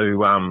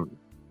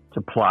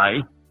to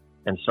play.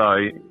 And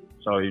so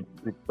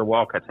the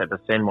Wildcats had to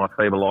send my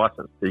FIBA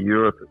license to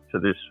Europe, to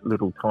this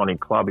little tiny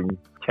club in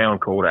town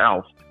called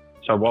Aalst.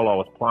 So while I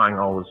was playing,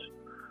 I was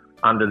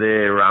under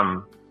their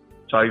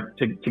so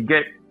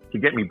to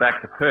get me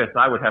back to Perth,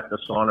 they would have to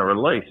sign a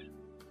release.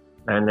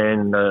 And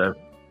then the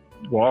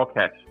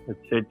Wildcats had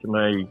said to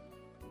me,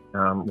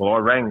 well, I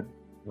rang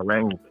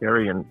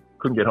Kerry and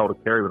couldn't get hold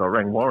of Kerry, but I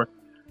rang Warren,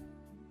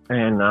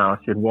 and I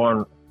said,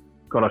 Warren,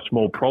 got a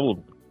small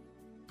problem.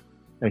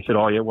 And he said,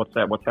 oh yeah, what's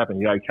that? What's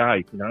happened? You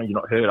okay? You know, you're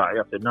not hurt, are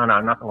you? I said, no,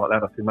 nothing like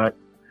that. I said, mate,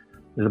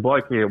 there's a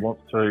bloke here who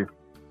wants to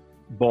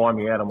buy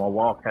me out of my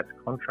Wildcats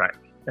contract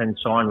and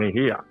sign me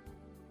here.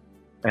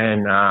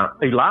 And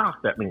he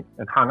laughed at me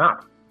and hung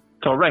up.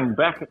 So I rang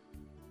back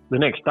the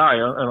next day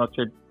and I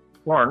said,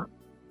 Warren,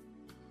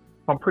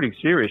 I'm pretty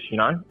serious, you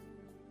know.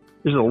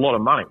 This is a lot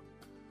of money.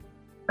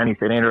 And he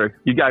said, Andrew,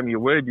 you gave me your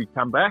word you'd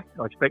come back.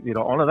 I expect you to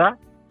honour that.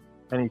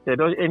 And he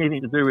said,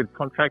 anything to do with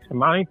contracts and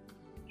money,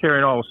 Kerry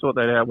and I will sort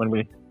that out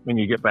when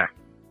you get back.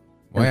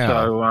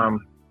 Wow. And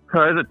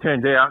so as it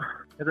turned out,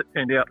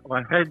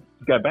 I had to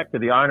go back to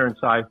the owner and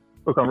say,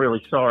 look, I'm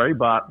really sorry,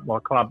 but my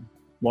club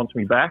wants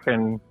me back.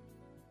 And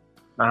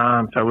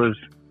so it was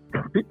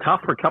a bit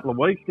tough for a couple of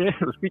weeks there.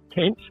 It was a bit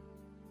tense.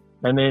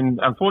 And then,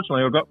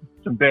 unfortunately, I got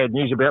some bad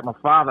news about my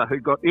father, who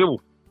got ill.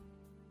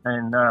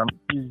 And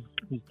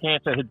his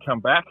cancer had come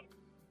back.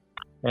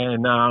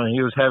 And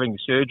he was having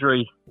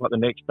surgery like the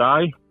next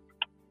day.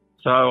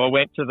 So I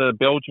went to the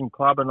Belgian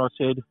club and I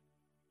said,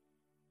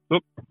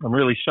 look, I'm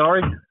really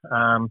sorry.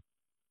 I'm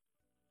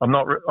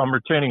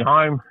returning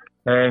home,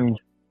 and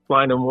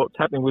explained to him what's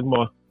happening with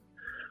my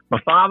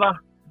father.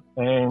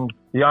 And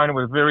the owner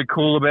was very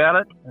cool about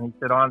it. And he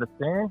said, I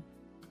understand.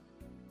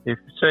 If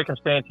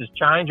circumstances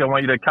change, I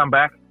want you to come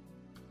back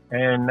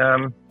and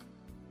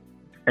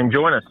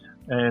join us.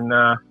 And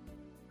well,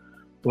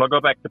 I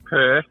got back to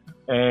Perth,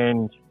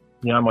 and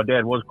you know, my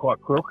dad was quite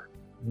crook.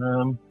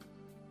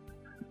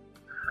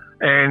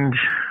 And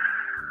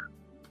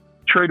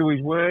true to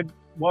his word,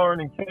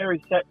 Warren and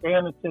Kerry sat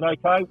down and said,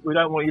 okay, we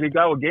don't want you to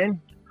go again.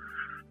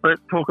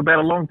 Let's talk about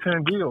a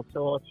long-term deal.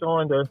 So I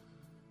signed a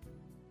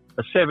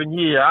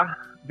 7-year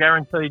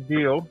guaranteed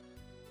deal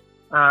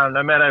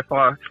no matter if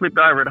I slipped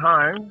over at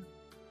home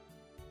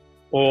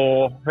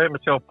or hurt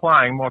myself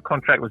playing, my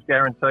contract was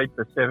guaranteed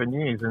for 7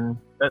 years, and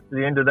that's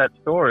the end of that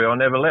story. I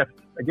never left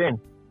again.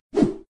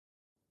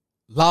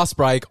 Last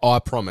break, I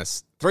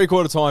promise.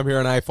 3/4 time here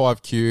on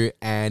A5Q,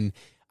 and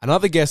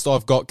another guest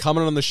I've got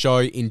coming on the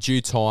show in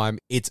due time.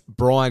 It's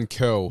Brian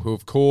Curl, who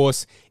of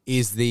course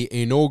is the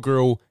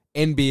inaugural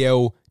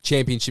NBL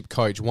championship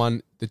coach.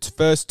 Won the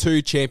first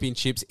 2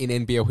 championships in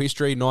NBL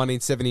history,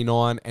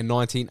 1979 and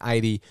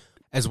 1980,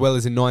 as well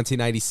as in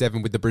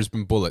 1987 with the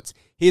Brisbane Bullets.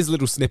 Here's a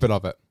little snippet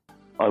of it.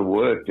 I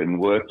worked and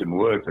worked and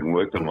worked and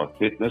worked on my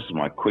fitness,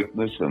 my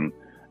quickness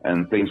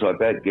and things like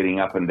that, getting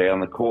up and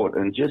down the court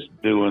and just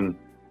doing,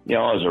 I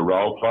was a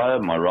role player.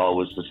 My role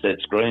was to set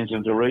screens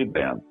and to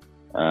rebound.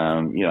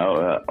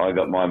 I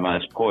got my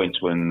most points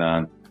when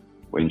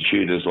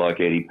shooters like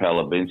Eddie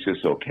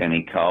Palavinskas or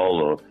Kenny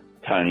Cole or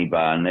Tony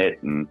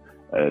Barnett and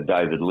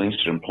David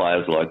Lindstrom,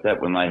 players like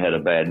that, when they had a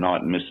bad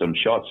night and missed some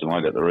shots and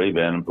I got the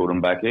rebound and put them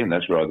back in.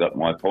 That's where I got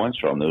my points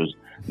from. There was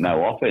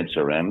no offense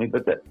around me,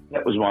 but that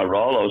was my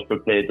role. I was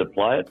prepared to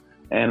play it,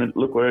 and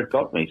look where it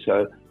got me.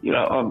 So,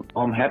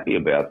 I'm happy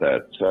about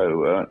that.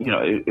 So,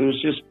 it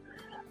was just,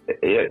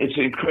 it's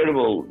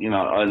incredible,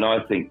 and I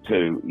think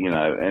too,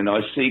 and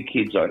I see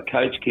kids, I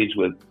coach kids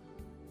with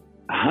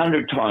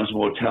 100 times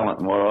more talent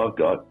than what I've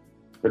got,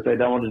 but they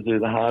don't want to do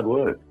the hard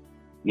work.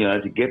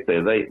 To get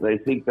there. They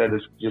think that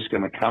it's just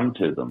going to come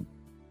to them.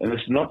 And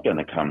it's not going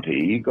to come to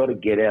you. You've got to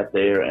get out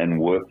there and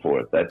work for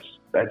it. That's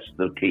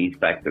the key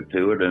factor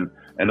to it.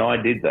 And I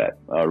did that.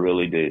 I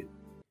really did.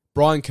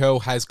 Brian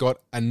Curl has got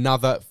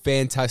another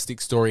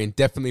fantastic story, and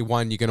definitely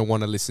one you're going to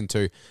want to listen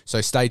to.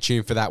 So stay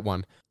tuned for that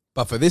one.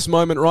 But for this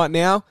moment right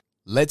now,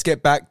 let's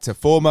get back to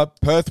former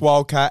Perth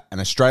Wildcat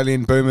and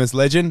Australian Boomers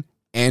legend,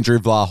 Andrew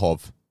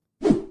Vlahov.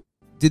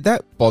 Did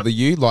that bother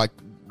you?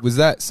 Was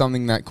that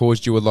something that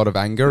caused you a lot of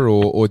anger,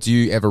 or do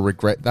you ever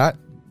regret that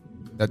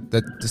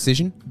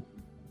decision?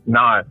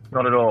 No,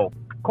 not at all.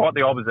 Quite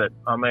the opposite.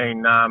 I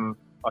mean, I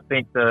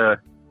think the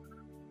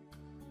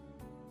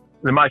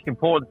most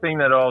important thing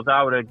that I was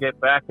able to get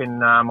back, and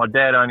my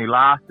dad only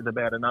lasted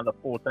about another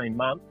 14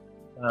 months,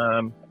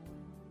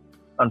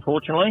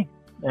 unfortunately.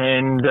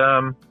 And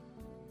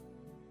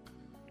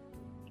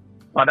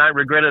I don't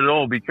regret it at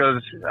all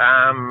because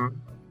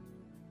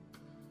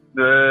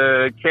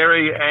the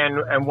Kerry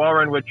and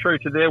Warren were true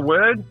to their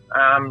word,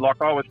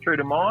 like I was true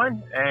to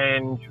mine,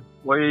 and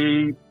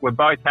we were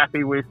both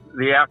happy with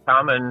the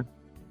outcome. And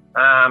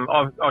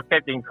I've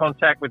kept in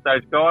contact with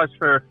those guys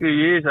for a few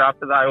years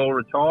after they all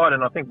retired,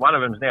 and I think one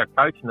of them's now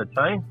coaching the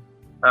team,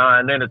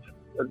 and then it's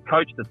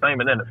coached the team,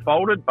 and then it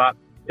folded. But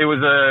it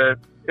was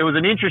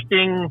an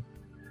interesting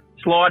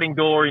sliding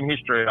door in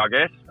history, I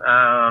guess.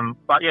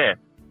 But yeah,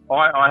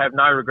 I have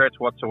no regrets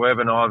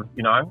whatsoever, and I've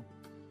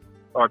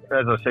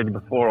as I said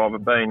before,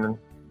 I've been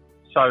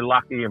so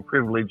lucky and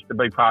privileged to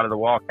be part of the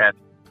Wildcats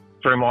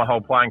through my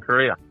whole playing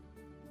career.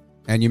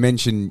 And you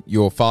mentioned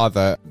your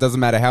father. Doesn't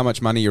matter how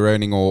much money you're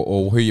earning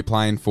or who you're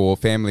playing for,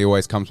 family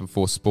always comes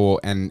before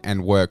sport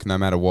and work, no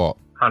matter what.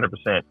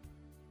 100%.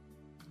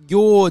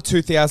 Your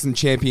 2000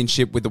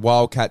 championship with the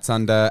Wildcats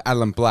under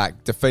Alan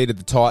Black defeated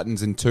the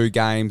Titans in 2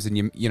 games, and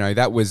you know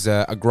that was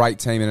a great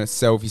team in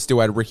itself. You still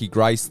had Ricky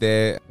Grace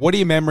there. What are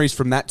your memories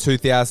from that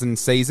 2000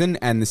 season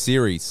and the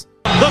series?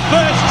 The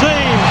first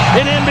team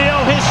in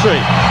NBL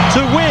history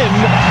to win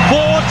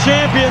 4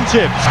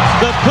 championships.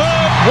 The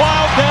Perth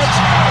Wildcats.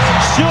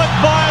 Stuart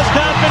Byers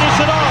can't finish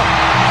it off.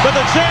 But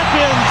the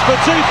champions for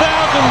 2000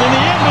 in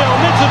the NBL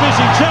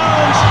Mitsubishi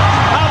Challenge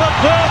are the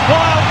Perth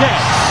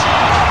Wildcats.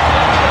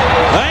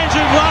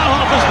 Andrew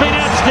Vlahov has been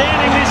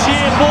outstanding this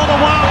year for the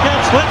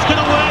Wildcats. Let's get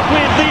to work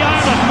with the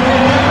owner.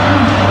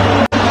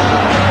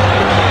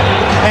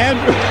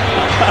 Andrew,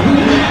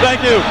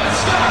 thank you.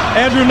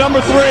 Andrew,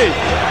 number 3.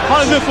 How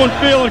does this one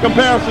feel in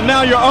comparison?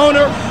 Now you're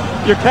owner,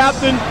 you're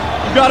captain,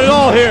 you got it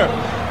all here.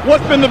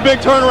 What's been the big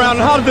turnaround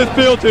and how does this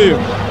feel to you?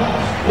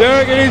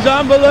 Derek, it is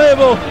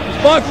unbelievable.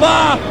 It's by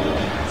far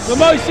the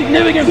most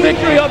significant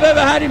victory I've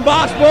ever had in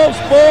basketball,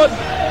 sport,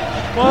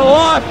 my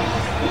life.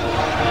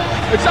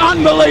 It's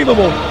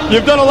unbelievable.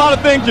 You've done a lot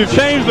of things. You've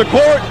changed the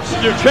court,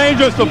 you've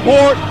changed your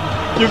support,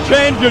 you've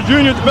changed your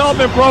junior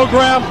development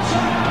program.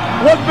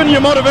 What's been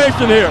your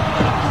motivation here?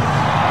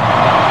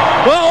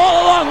 Well,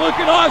 all along, Luke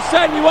and I have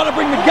said we want to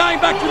bring the game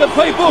back to the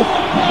people.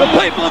 The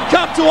people have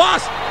come to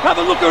us. Have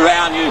a look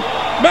around you.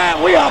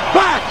 Man, we are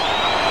back.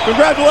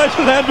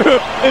 Congratulations, Andrew.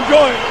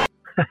 Enjoy it.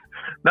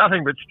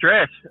 Nothing but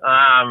stress.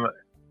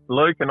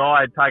 Luke and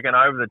I had taken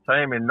over the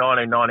team in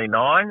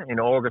 1999, in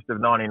August of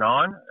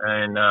 99.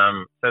 And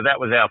so that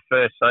was our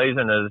first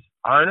season as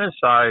owners.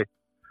 So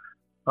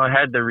I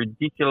had the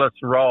ridiculous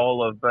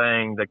role of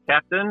being the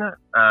captain,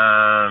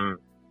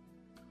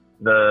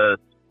 the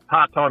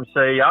part-time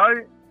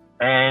CEO,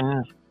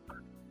 and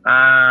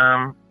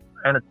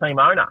a team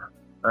owner.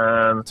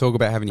 Talk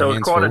about having your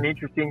hands full. So it was quite an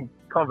interesting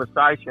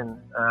conversation.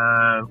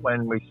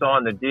 When we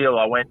signed the deal,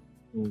 I went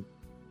and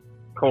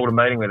called a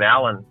meeting with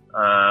Alan,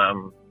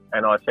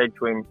 and I said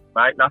to him,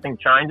 mate, nothing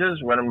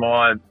changes. When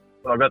I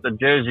got the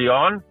jersey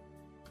on,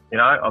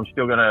 I'm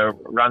still going to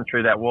run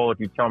through that wall if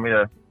you tell me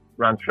to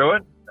run through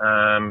it.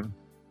 I'm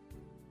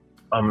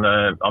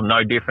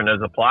no different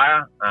as a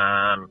player.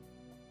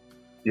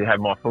 You have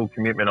my full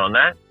commitment on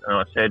that. And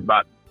I said,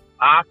 but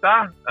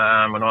after,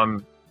 when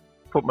I'm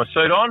put my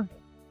suit on,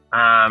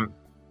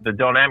 the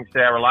dynamics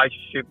of our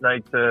relationship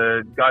need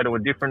to go to a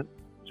different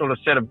sort of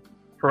set of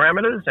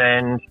parameters.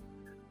 And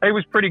he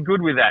was pretty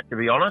good with that, to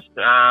be honest.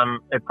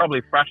 It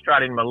probably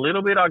frustrated him a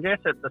little bit, I guess,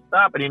 at the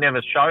start, but he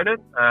never showed it.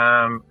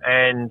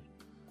 And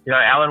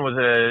Alan was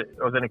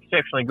an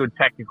exceptionally good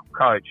tactical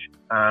coach,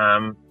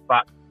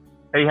 but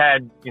he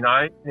had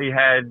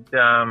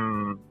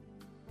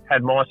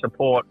my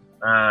support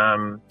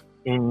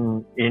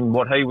in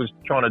what he was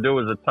trying to do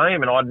as a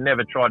team, and I'd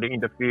never tried to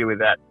interfere with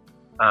that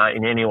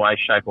in any way,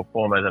 shape, or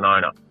form as an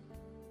owner.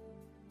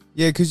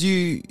 Yeah, because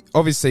you,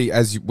 obviously,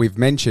 as we've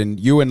mentioned,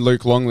 you and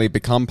Luke Longley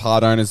become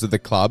part owners of the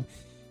club.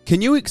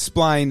 Can you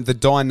explain the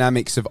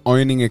dynamics of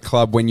owning a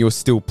club when you're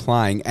still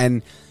playing?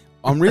 And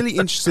I'm really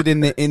interested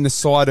in the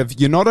side of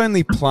you're not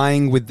only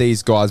playing with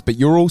these guys, but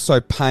you're also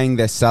paying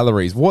their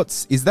salaries.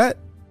 Is that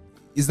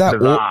is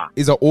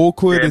it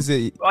awkward? Yeah. Is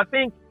it? I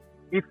think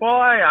if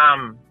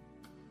I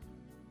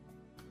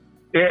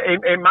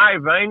it may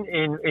have been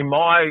in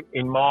my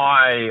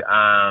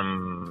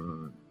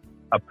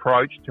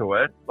approach to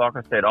it. Like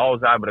I said, I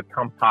was able to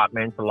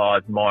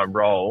compartmentalise my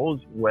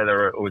roles,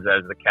 whether it was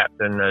as the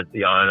captain, as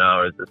the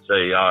owner, as the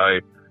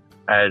CEO,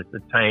 as the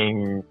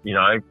team,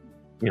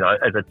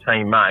 as a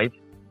teammate.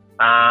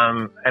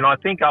 And I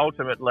think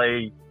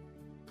ultimately,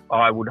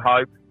 I would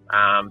hope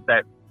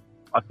that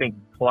I think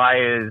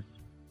players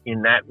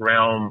in that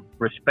realm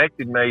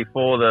respected me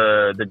for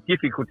the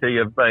difficulty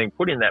of being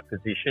put in that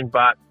position,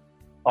 but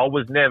I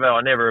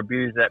never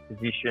abused that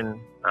position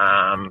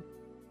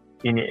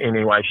in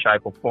any way,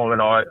 shape or form.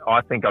 And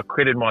I think I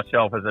acquitted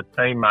myself as a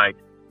teammate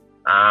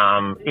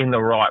in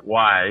the right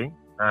way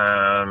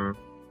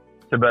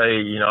to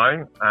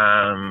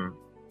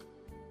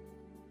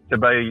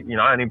be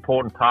an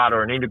important part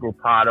or an integral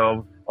part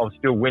of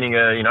still winning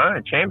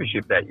a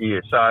championship that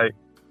year. So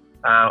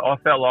I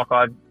felt like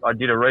I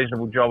did a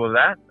reasonable job of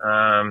that.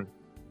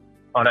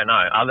 I don't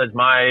know. Others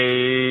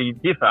may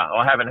differ.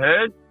 I haven't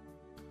heard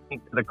to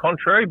the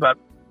contrary, but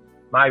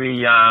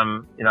maybe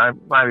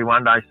maybe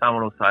one day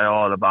someone will say,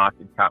 "Oh, the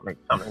bastard cut me,"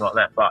 something like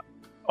that. But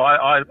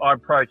I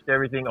approached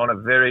everything on a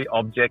very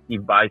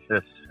objective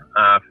basis,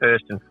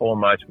 first and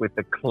foremost, with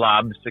the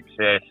club's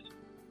success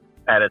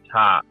at its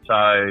heart.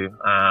 So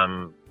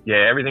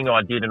everything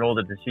I did and all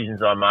the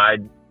decisions I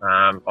made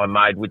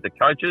with the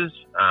coaches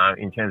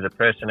in terms of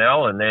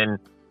personnel, and then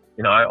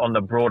on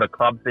the broader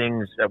club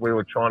things that we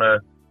were trying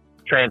to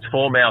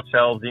transform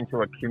ourselves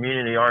into a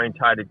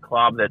community-orientated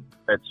club that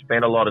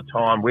spent a lot of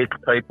time with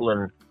people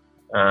and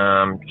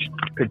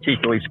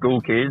particularly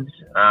school kids.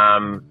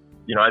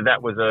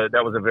 That was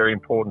a very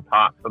important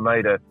part for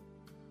me to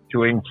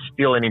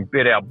instill and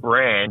embed our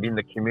brand in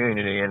the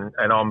community, and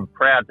I'm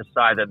proud to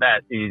say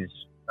that is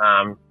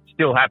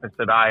still happens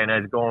today and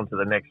has gone to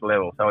the next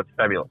level. So it's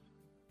fabulous.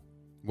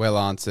 Well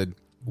answered.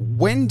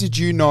 When did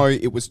you know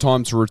it was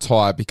time to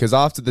retire? Because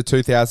after the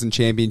 2000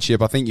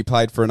 championship, I think you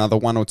played for another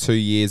 1 or 2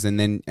 years, and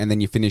then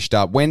you finished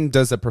up. When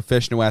does a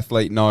professional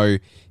athlete know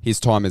his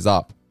time is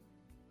up?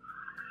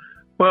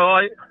 Well,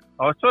 I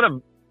sort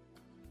of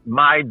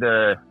made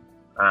the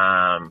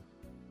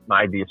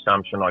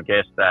assumption, I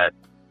guess, that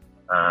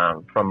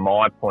from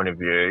my point of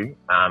view,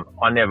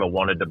 I never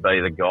wanted to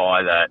be the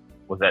guy that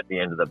was at the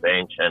end of the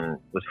bench and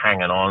was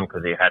hanging on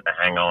because he had to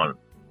hang on.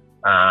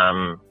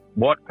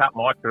 What cut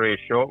my career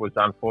short was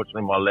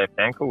unfortunately my left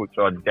ankle, which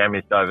I'd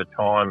damaged over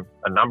time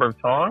a number of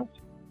times.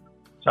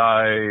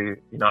 So,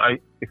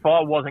 if I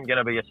wasn't going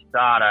to be a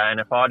starter and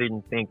if I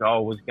didn't think I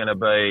was going to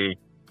be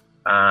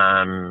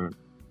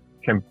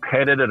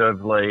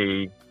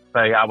competitively be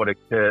able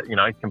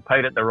to,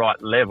 compete at the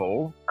right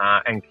level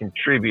and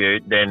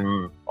contribute,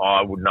 then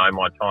I would know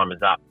my time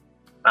is up.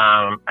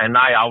 And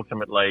they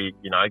ultimately,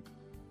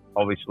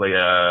 obviously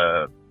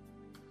are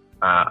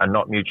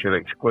not mutually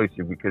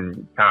exclusive because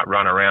you can't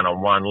run around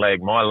on one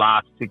leg. My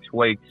last 6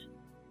 weeks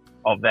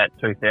of that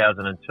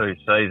 2002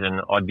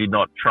 season, I did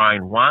not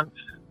train once.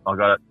 I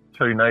got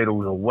 2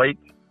 needles a week,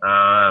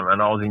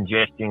 and I was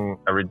ingesting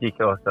a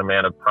ridiculous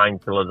amount of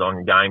painkillers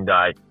on game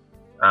day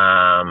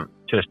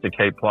just to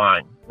keep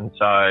playing. And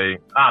so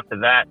after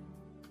that,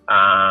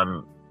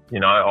 I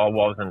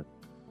wasn't.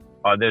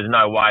 There's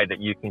no way that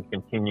you can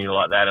continue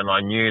like that, and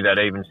I knew that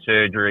even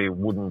surgery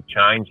wouldn't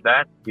change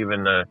that,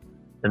 given the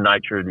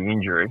nature of the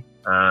injury.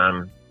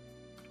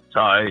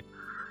 So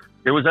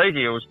it was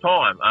easy. It was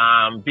time.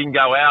 Didn't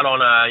go out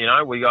on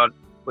we got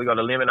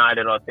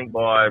eliminated, I think,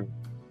 by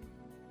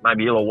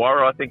maybe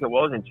Illawarra, I think it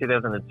was, in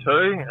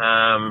 2002.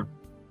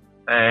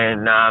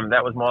 And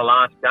that was my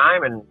last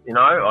game. And,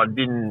 I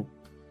didn't,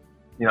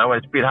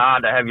 it's a bit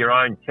hard to have your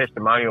own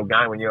testimonial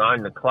game when you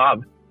own the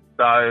club.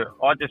 So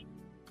I just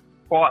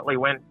quietly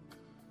went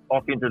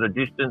off into the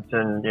distance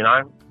and,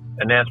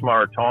 announced my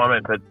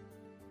retirement. But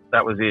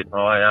that was it.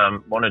 I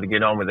wanted to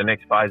get on with the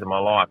next phase of my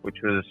life,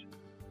 which was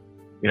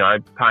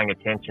paying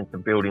attention to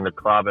building the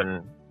club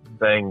and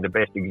being the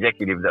best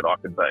executive that I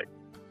could be.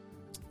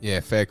 Yeah,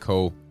 fair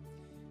call.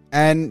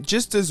 And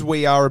just as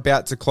we are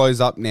about to close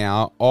up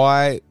now,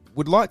 I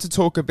would like to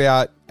talk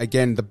about,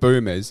 again, the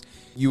Boomers.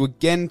 You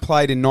again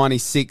played in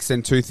 96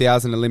 and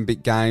 2000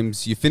 Olympic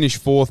Games. You finished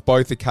fourth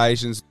both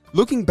occasions.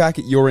 Looking back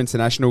at your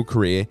international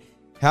career,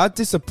 how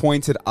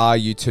disappointed are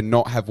you to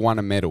not have won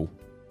a medal?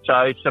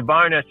 So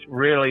Sabonis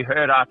really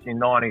hurt us in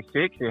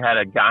 96. He had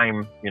a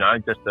game,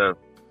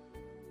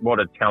 what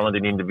a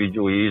talented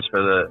individual he is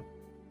for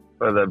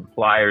the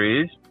player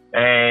is.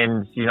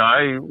 And,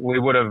 we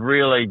would have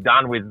really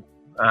done with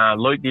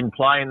Luke didn't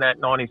play in that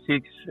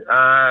 96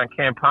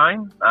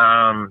 campaign,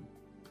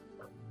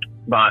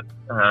 but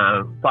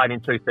played in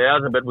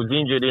 2000, but was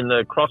injured in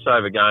the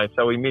crossover game,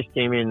 so we missed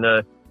him in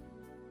the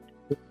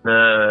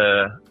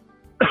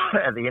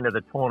at the end of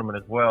the tournament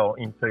as well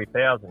in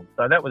 2000.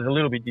 So that was a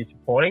little bit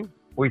disappointing.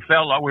 We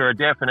felt like we were a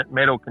definite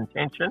medal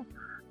contention,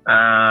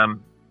 and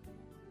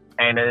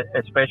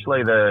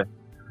especially the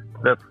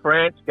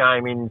France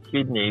game in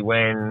Sydney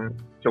when.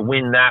 To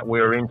win that,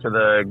 we were into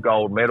the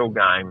gold medal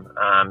game.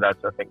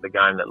 That's, I think, the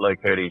game that Luke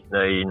hurt his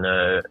knee in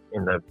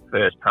the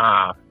first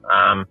half.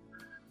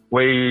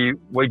 We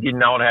did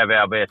not have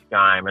our best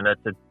game, and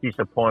it's a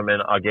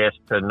disappointment, I guess,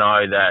 to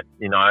know that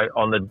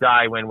on the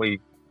day when we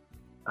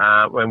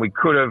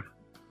could have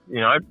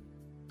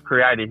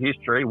created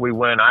history, we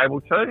weren't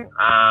able to.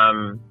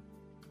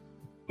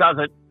 Does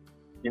it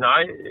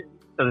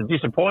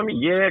disappoint me?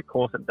 Yeah, of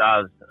course it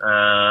does.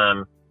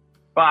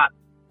 But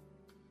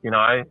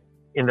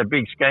in the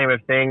big scheme of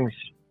things,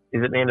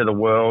 is it the end of the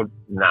world?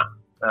 No.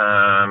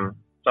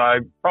 So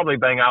probably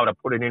being able to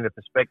put it into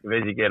perspective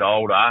as you get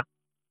older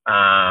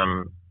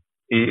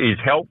is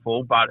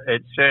helpful, but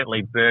it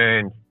certainly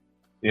burned.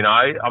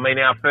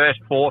 Our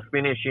first fourth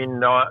finish in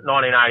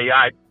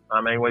 1988,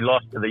 we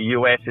lost to the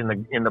US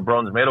in the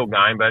bronze medal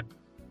game, but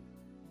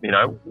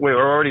we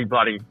were already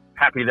bloody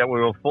happy that we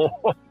were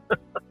fourth.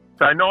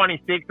 So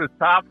 96 was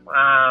tough.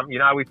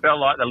 We felt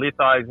like the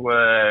Lithos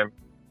were.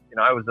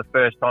 It was the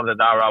first time that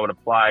they were able to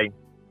play.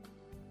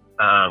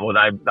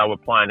 They were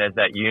playing as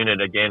that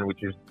unit again,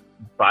 which is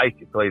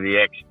basically the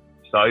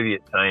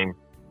ex-Soviet team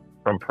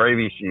from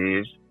previous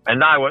years, and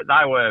they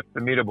were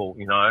formidable.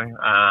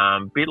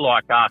 Bit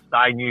like us.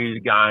 They knew the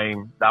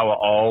game. They were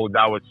old.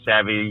 They were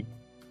savvy.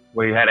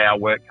 We had our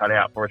work cut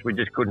out for us. We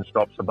just couldn't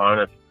stop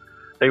Sabonis.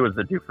 He was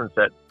the difference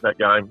that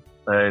game.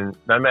 And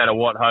no matter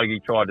what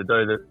Hoagie tried to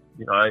do,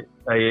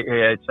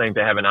 he seemed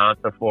to have an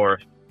answer for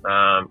us.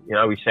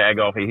 We sag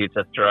off, he hits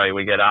a three,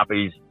 we get up,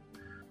 he's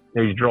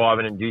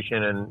driving and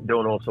dishing and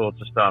doing all sorts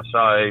of stuff.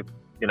 So,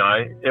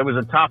 it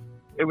was tough,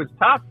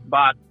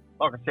 but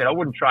like I said, I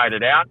wouldn't trade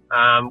it out.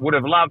 Would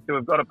have loved to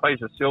have got a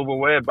piece of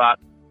silverware, but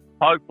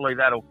hopefully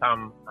that'll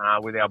come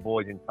with our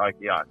boys in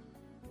Tokyo.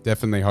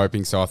 Definitely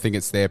hoping so. I think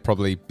it's their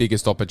probably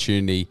biggest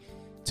opportunity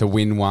to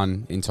win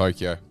one in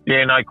Tokyo.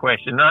 Yeah, no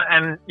question.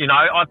 And,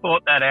 I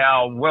thought that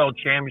our World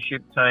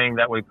Championship team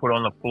that we put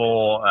on the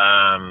floor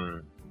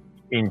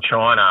in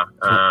China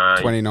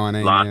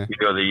 2019 last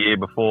year or the year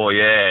before,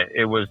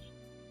 it was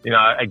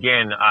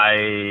again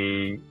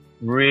a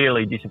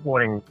really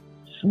disappointing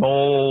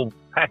small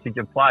passage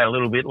of play, a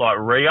little bit like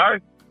Rio,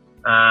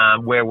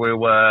 where we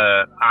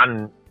were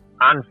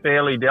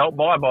unfairly dealt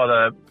by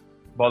the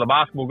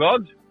basketball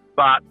gods.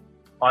 But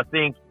I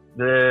think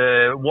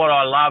what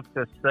I love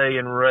to see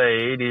and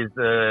read is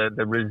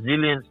the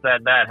resilience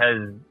that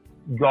has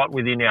got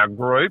within our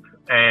group,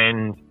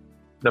 and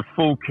the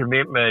full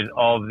commitment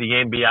of the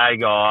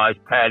NBA guys,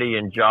 Paddy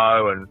and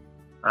Joe,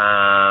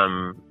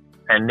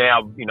 and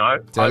now,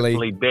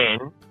 hopefully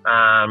Ben,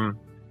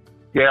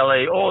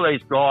 Gelly, all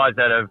these guys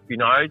that have,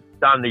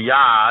 done the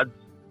yards,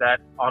 that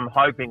I'm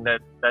hoping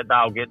that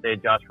they'll get their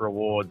just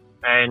rewards.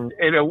 And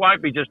it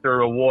won't be just a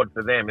reward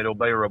for them, it'll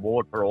be a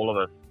reward for all of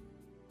us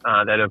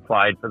that have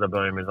played for the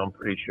Boomers, I'm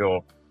pretty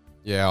sure.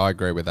 Yeah, I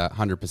agree with that,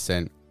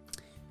 100%.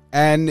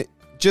 And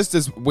just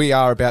as we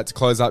are about to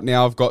close up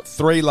now, I've got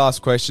 3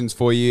 last questions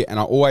for you, and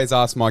I always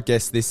ask my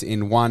guests this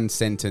in one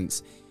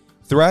sentence.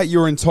 Throughout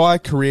your entire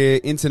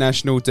career,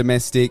 international,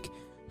 domestic,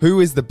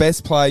 who is the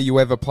best player you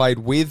ever played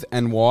with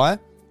and why?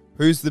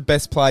 Who's the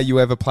best player you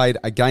ever played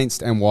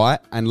against and why?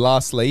 And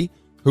lastly,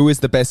 who is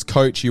the best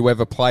coach you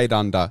ever played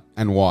under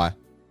and why?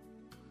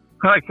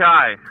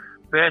 Okay,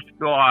 best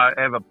guy I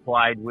ever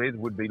played with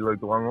would be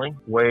Luke Longley.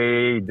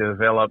 We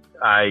developed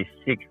a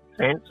sixth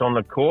sense on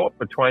the court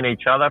between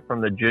each other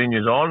from the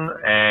juniors on,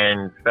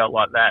 and felt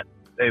like that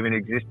even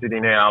existed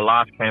in our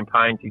last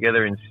campaign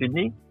together in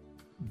Sydney.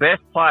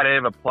 Best player to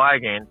ever play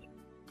against,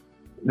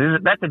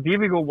 that's a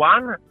difficult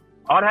one.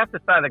 I'd have to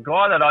say the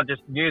guy that I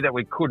just knew that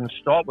we couldn't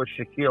stop was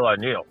Shaquille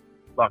O'Neal.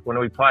 Like when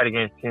we played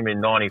against him in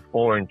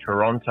 94 in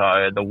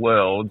Toronto at the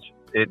Worlds,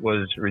 it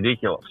was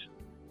ridiculous.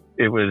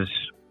 It was,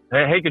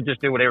 he could just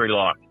do whatever he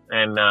liked,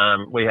 and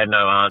we had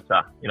no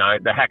answer.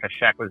 The Hacker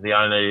Shack was the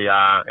only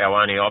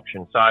our only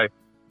option. So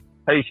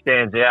he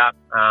stands out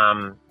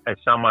as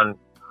someone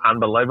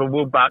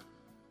unbelievable. But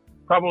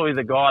probably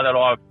the guy that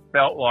I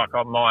felt like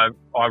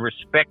I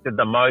respected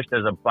the most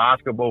as a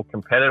basketball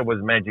competitor was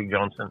Magic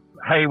Johnson.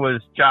 He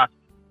was just,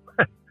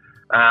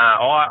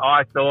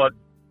 I thought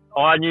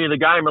I knew the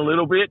game a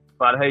little bit,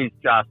 but he's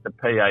just a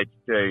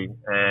PhD,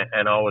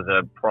 and I was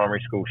a primary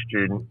school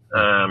student.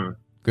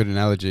 Good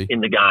analogy.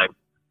 In the game.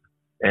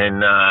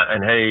 And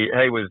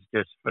he was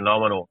just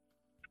phenomenal.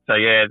 So,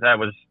 yeah, that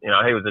was,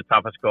 he was the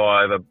toughest guy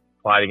I ever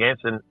played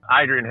against. And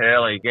Adrian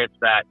Hurley gets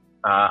that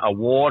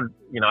award,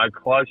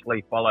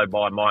 closely followed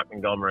by Mike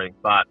Montgomery.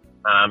 But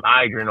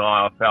Adrian and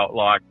I felt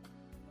like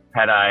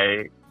had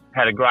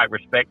a great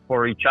respect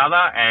for each other,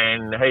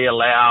 and he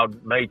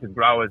allowed me to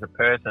grow as a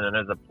person and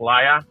as a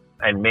player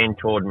and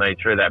mentored me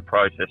through that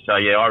process. So,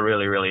 yeah, I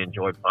really, really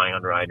enjoyed playing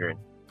under Adrian.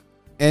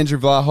 Andrew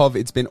Vlahov,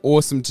 it's been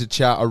awesome to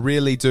chat. I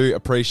really do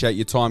appreciate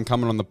your time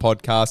coming on the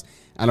podcast,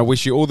 and I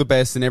wish you all the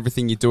best in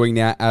everything you're doing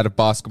now out of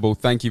basketball.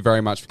 Thank you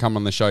very much for coming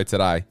on the show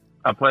today.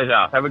 A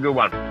pleasure. Have a good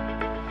one.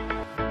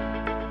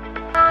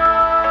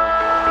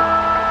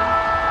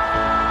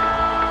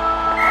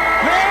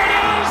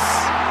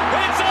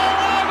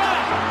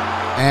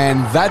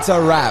 And that's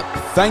a wrap.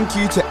 Thank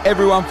you to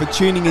everyone for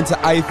tuning into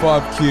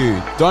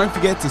A5Q. Don't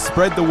forget to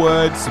spread the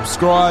word,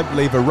 subscribe,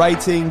 leave a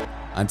rating.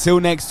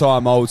 Until next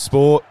time, old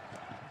sport.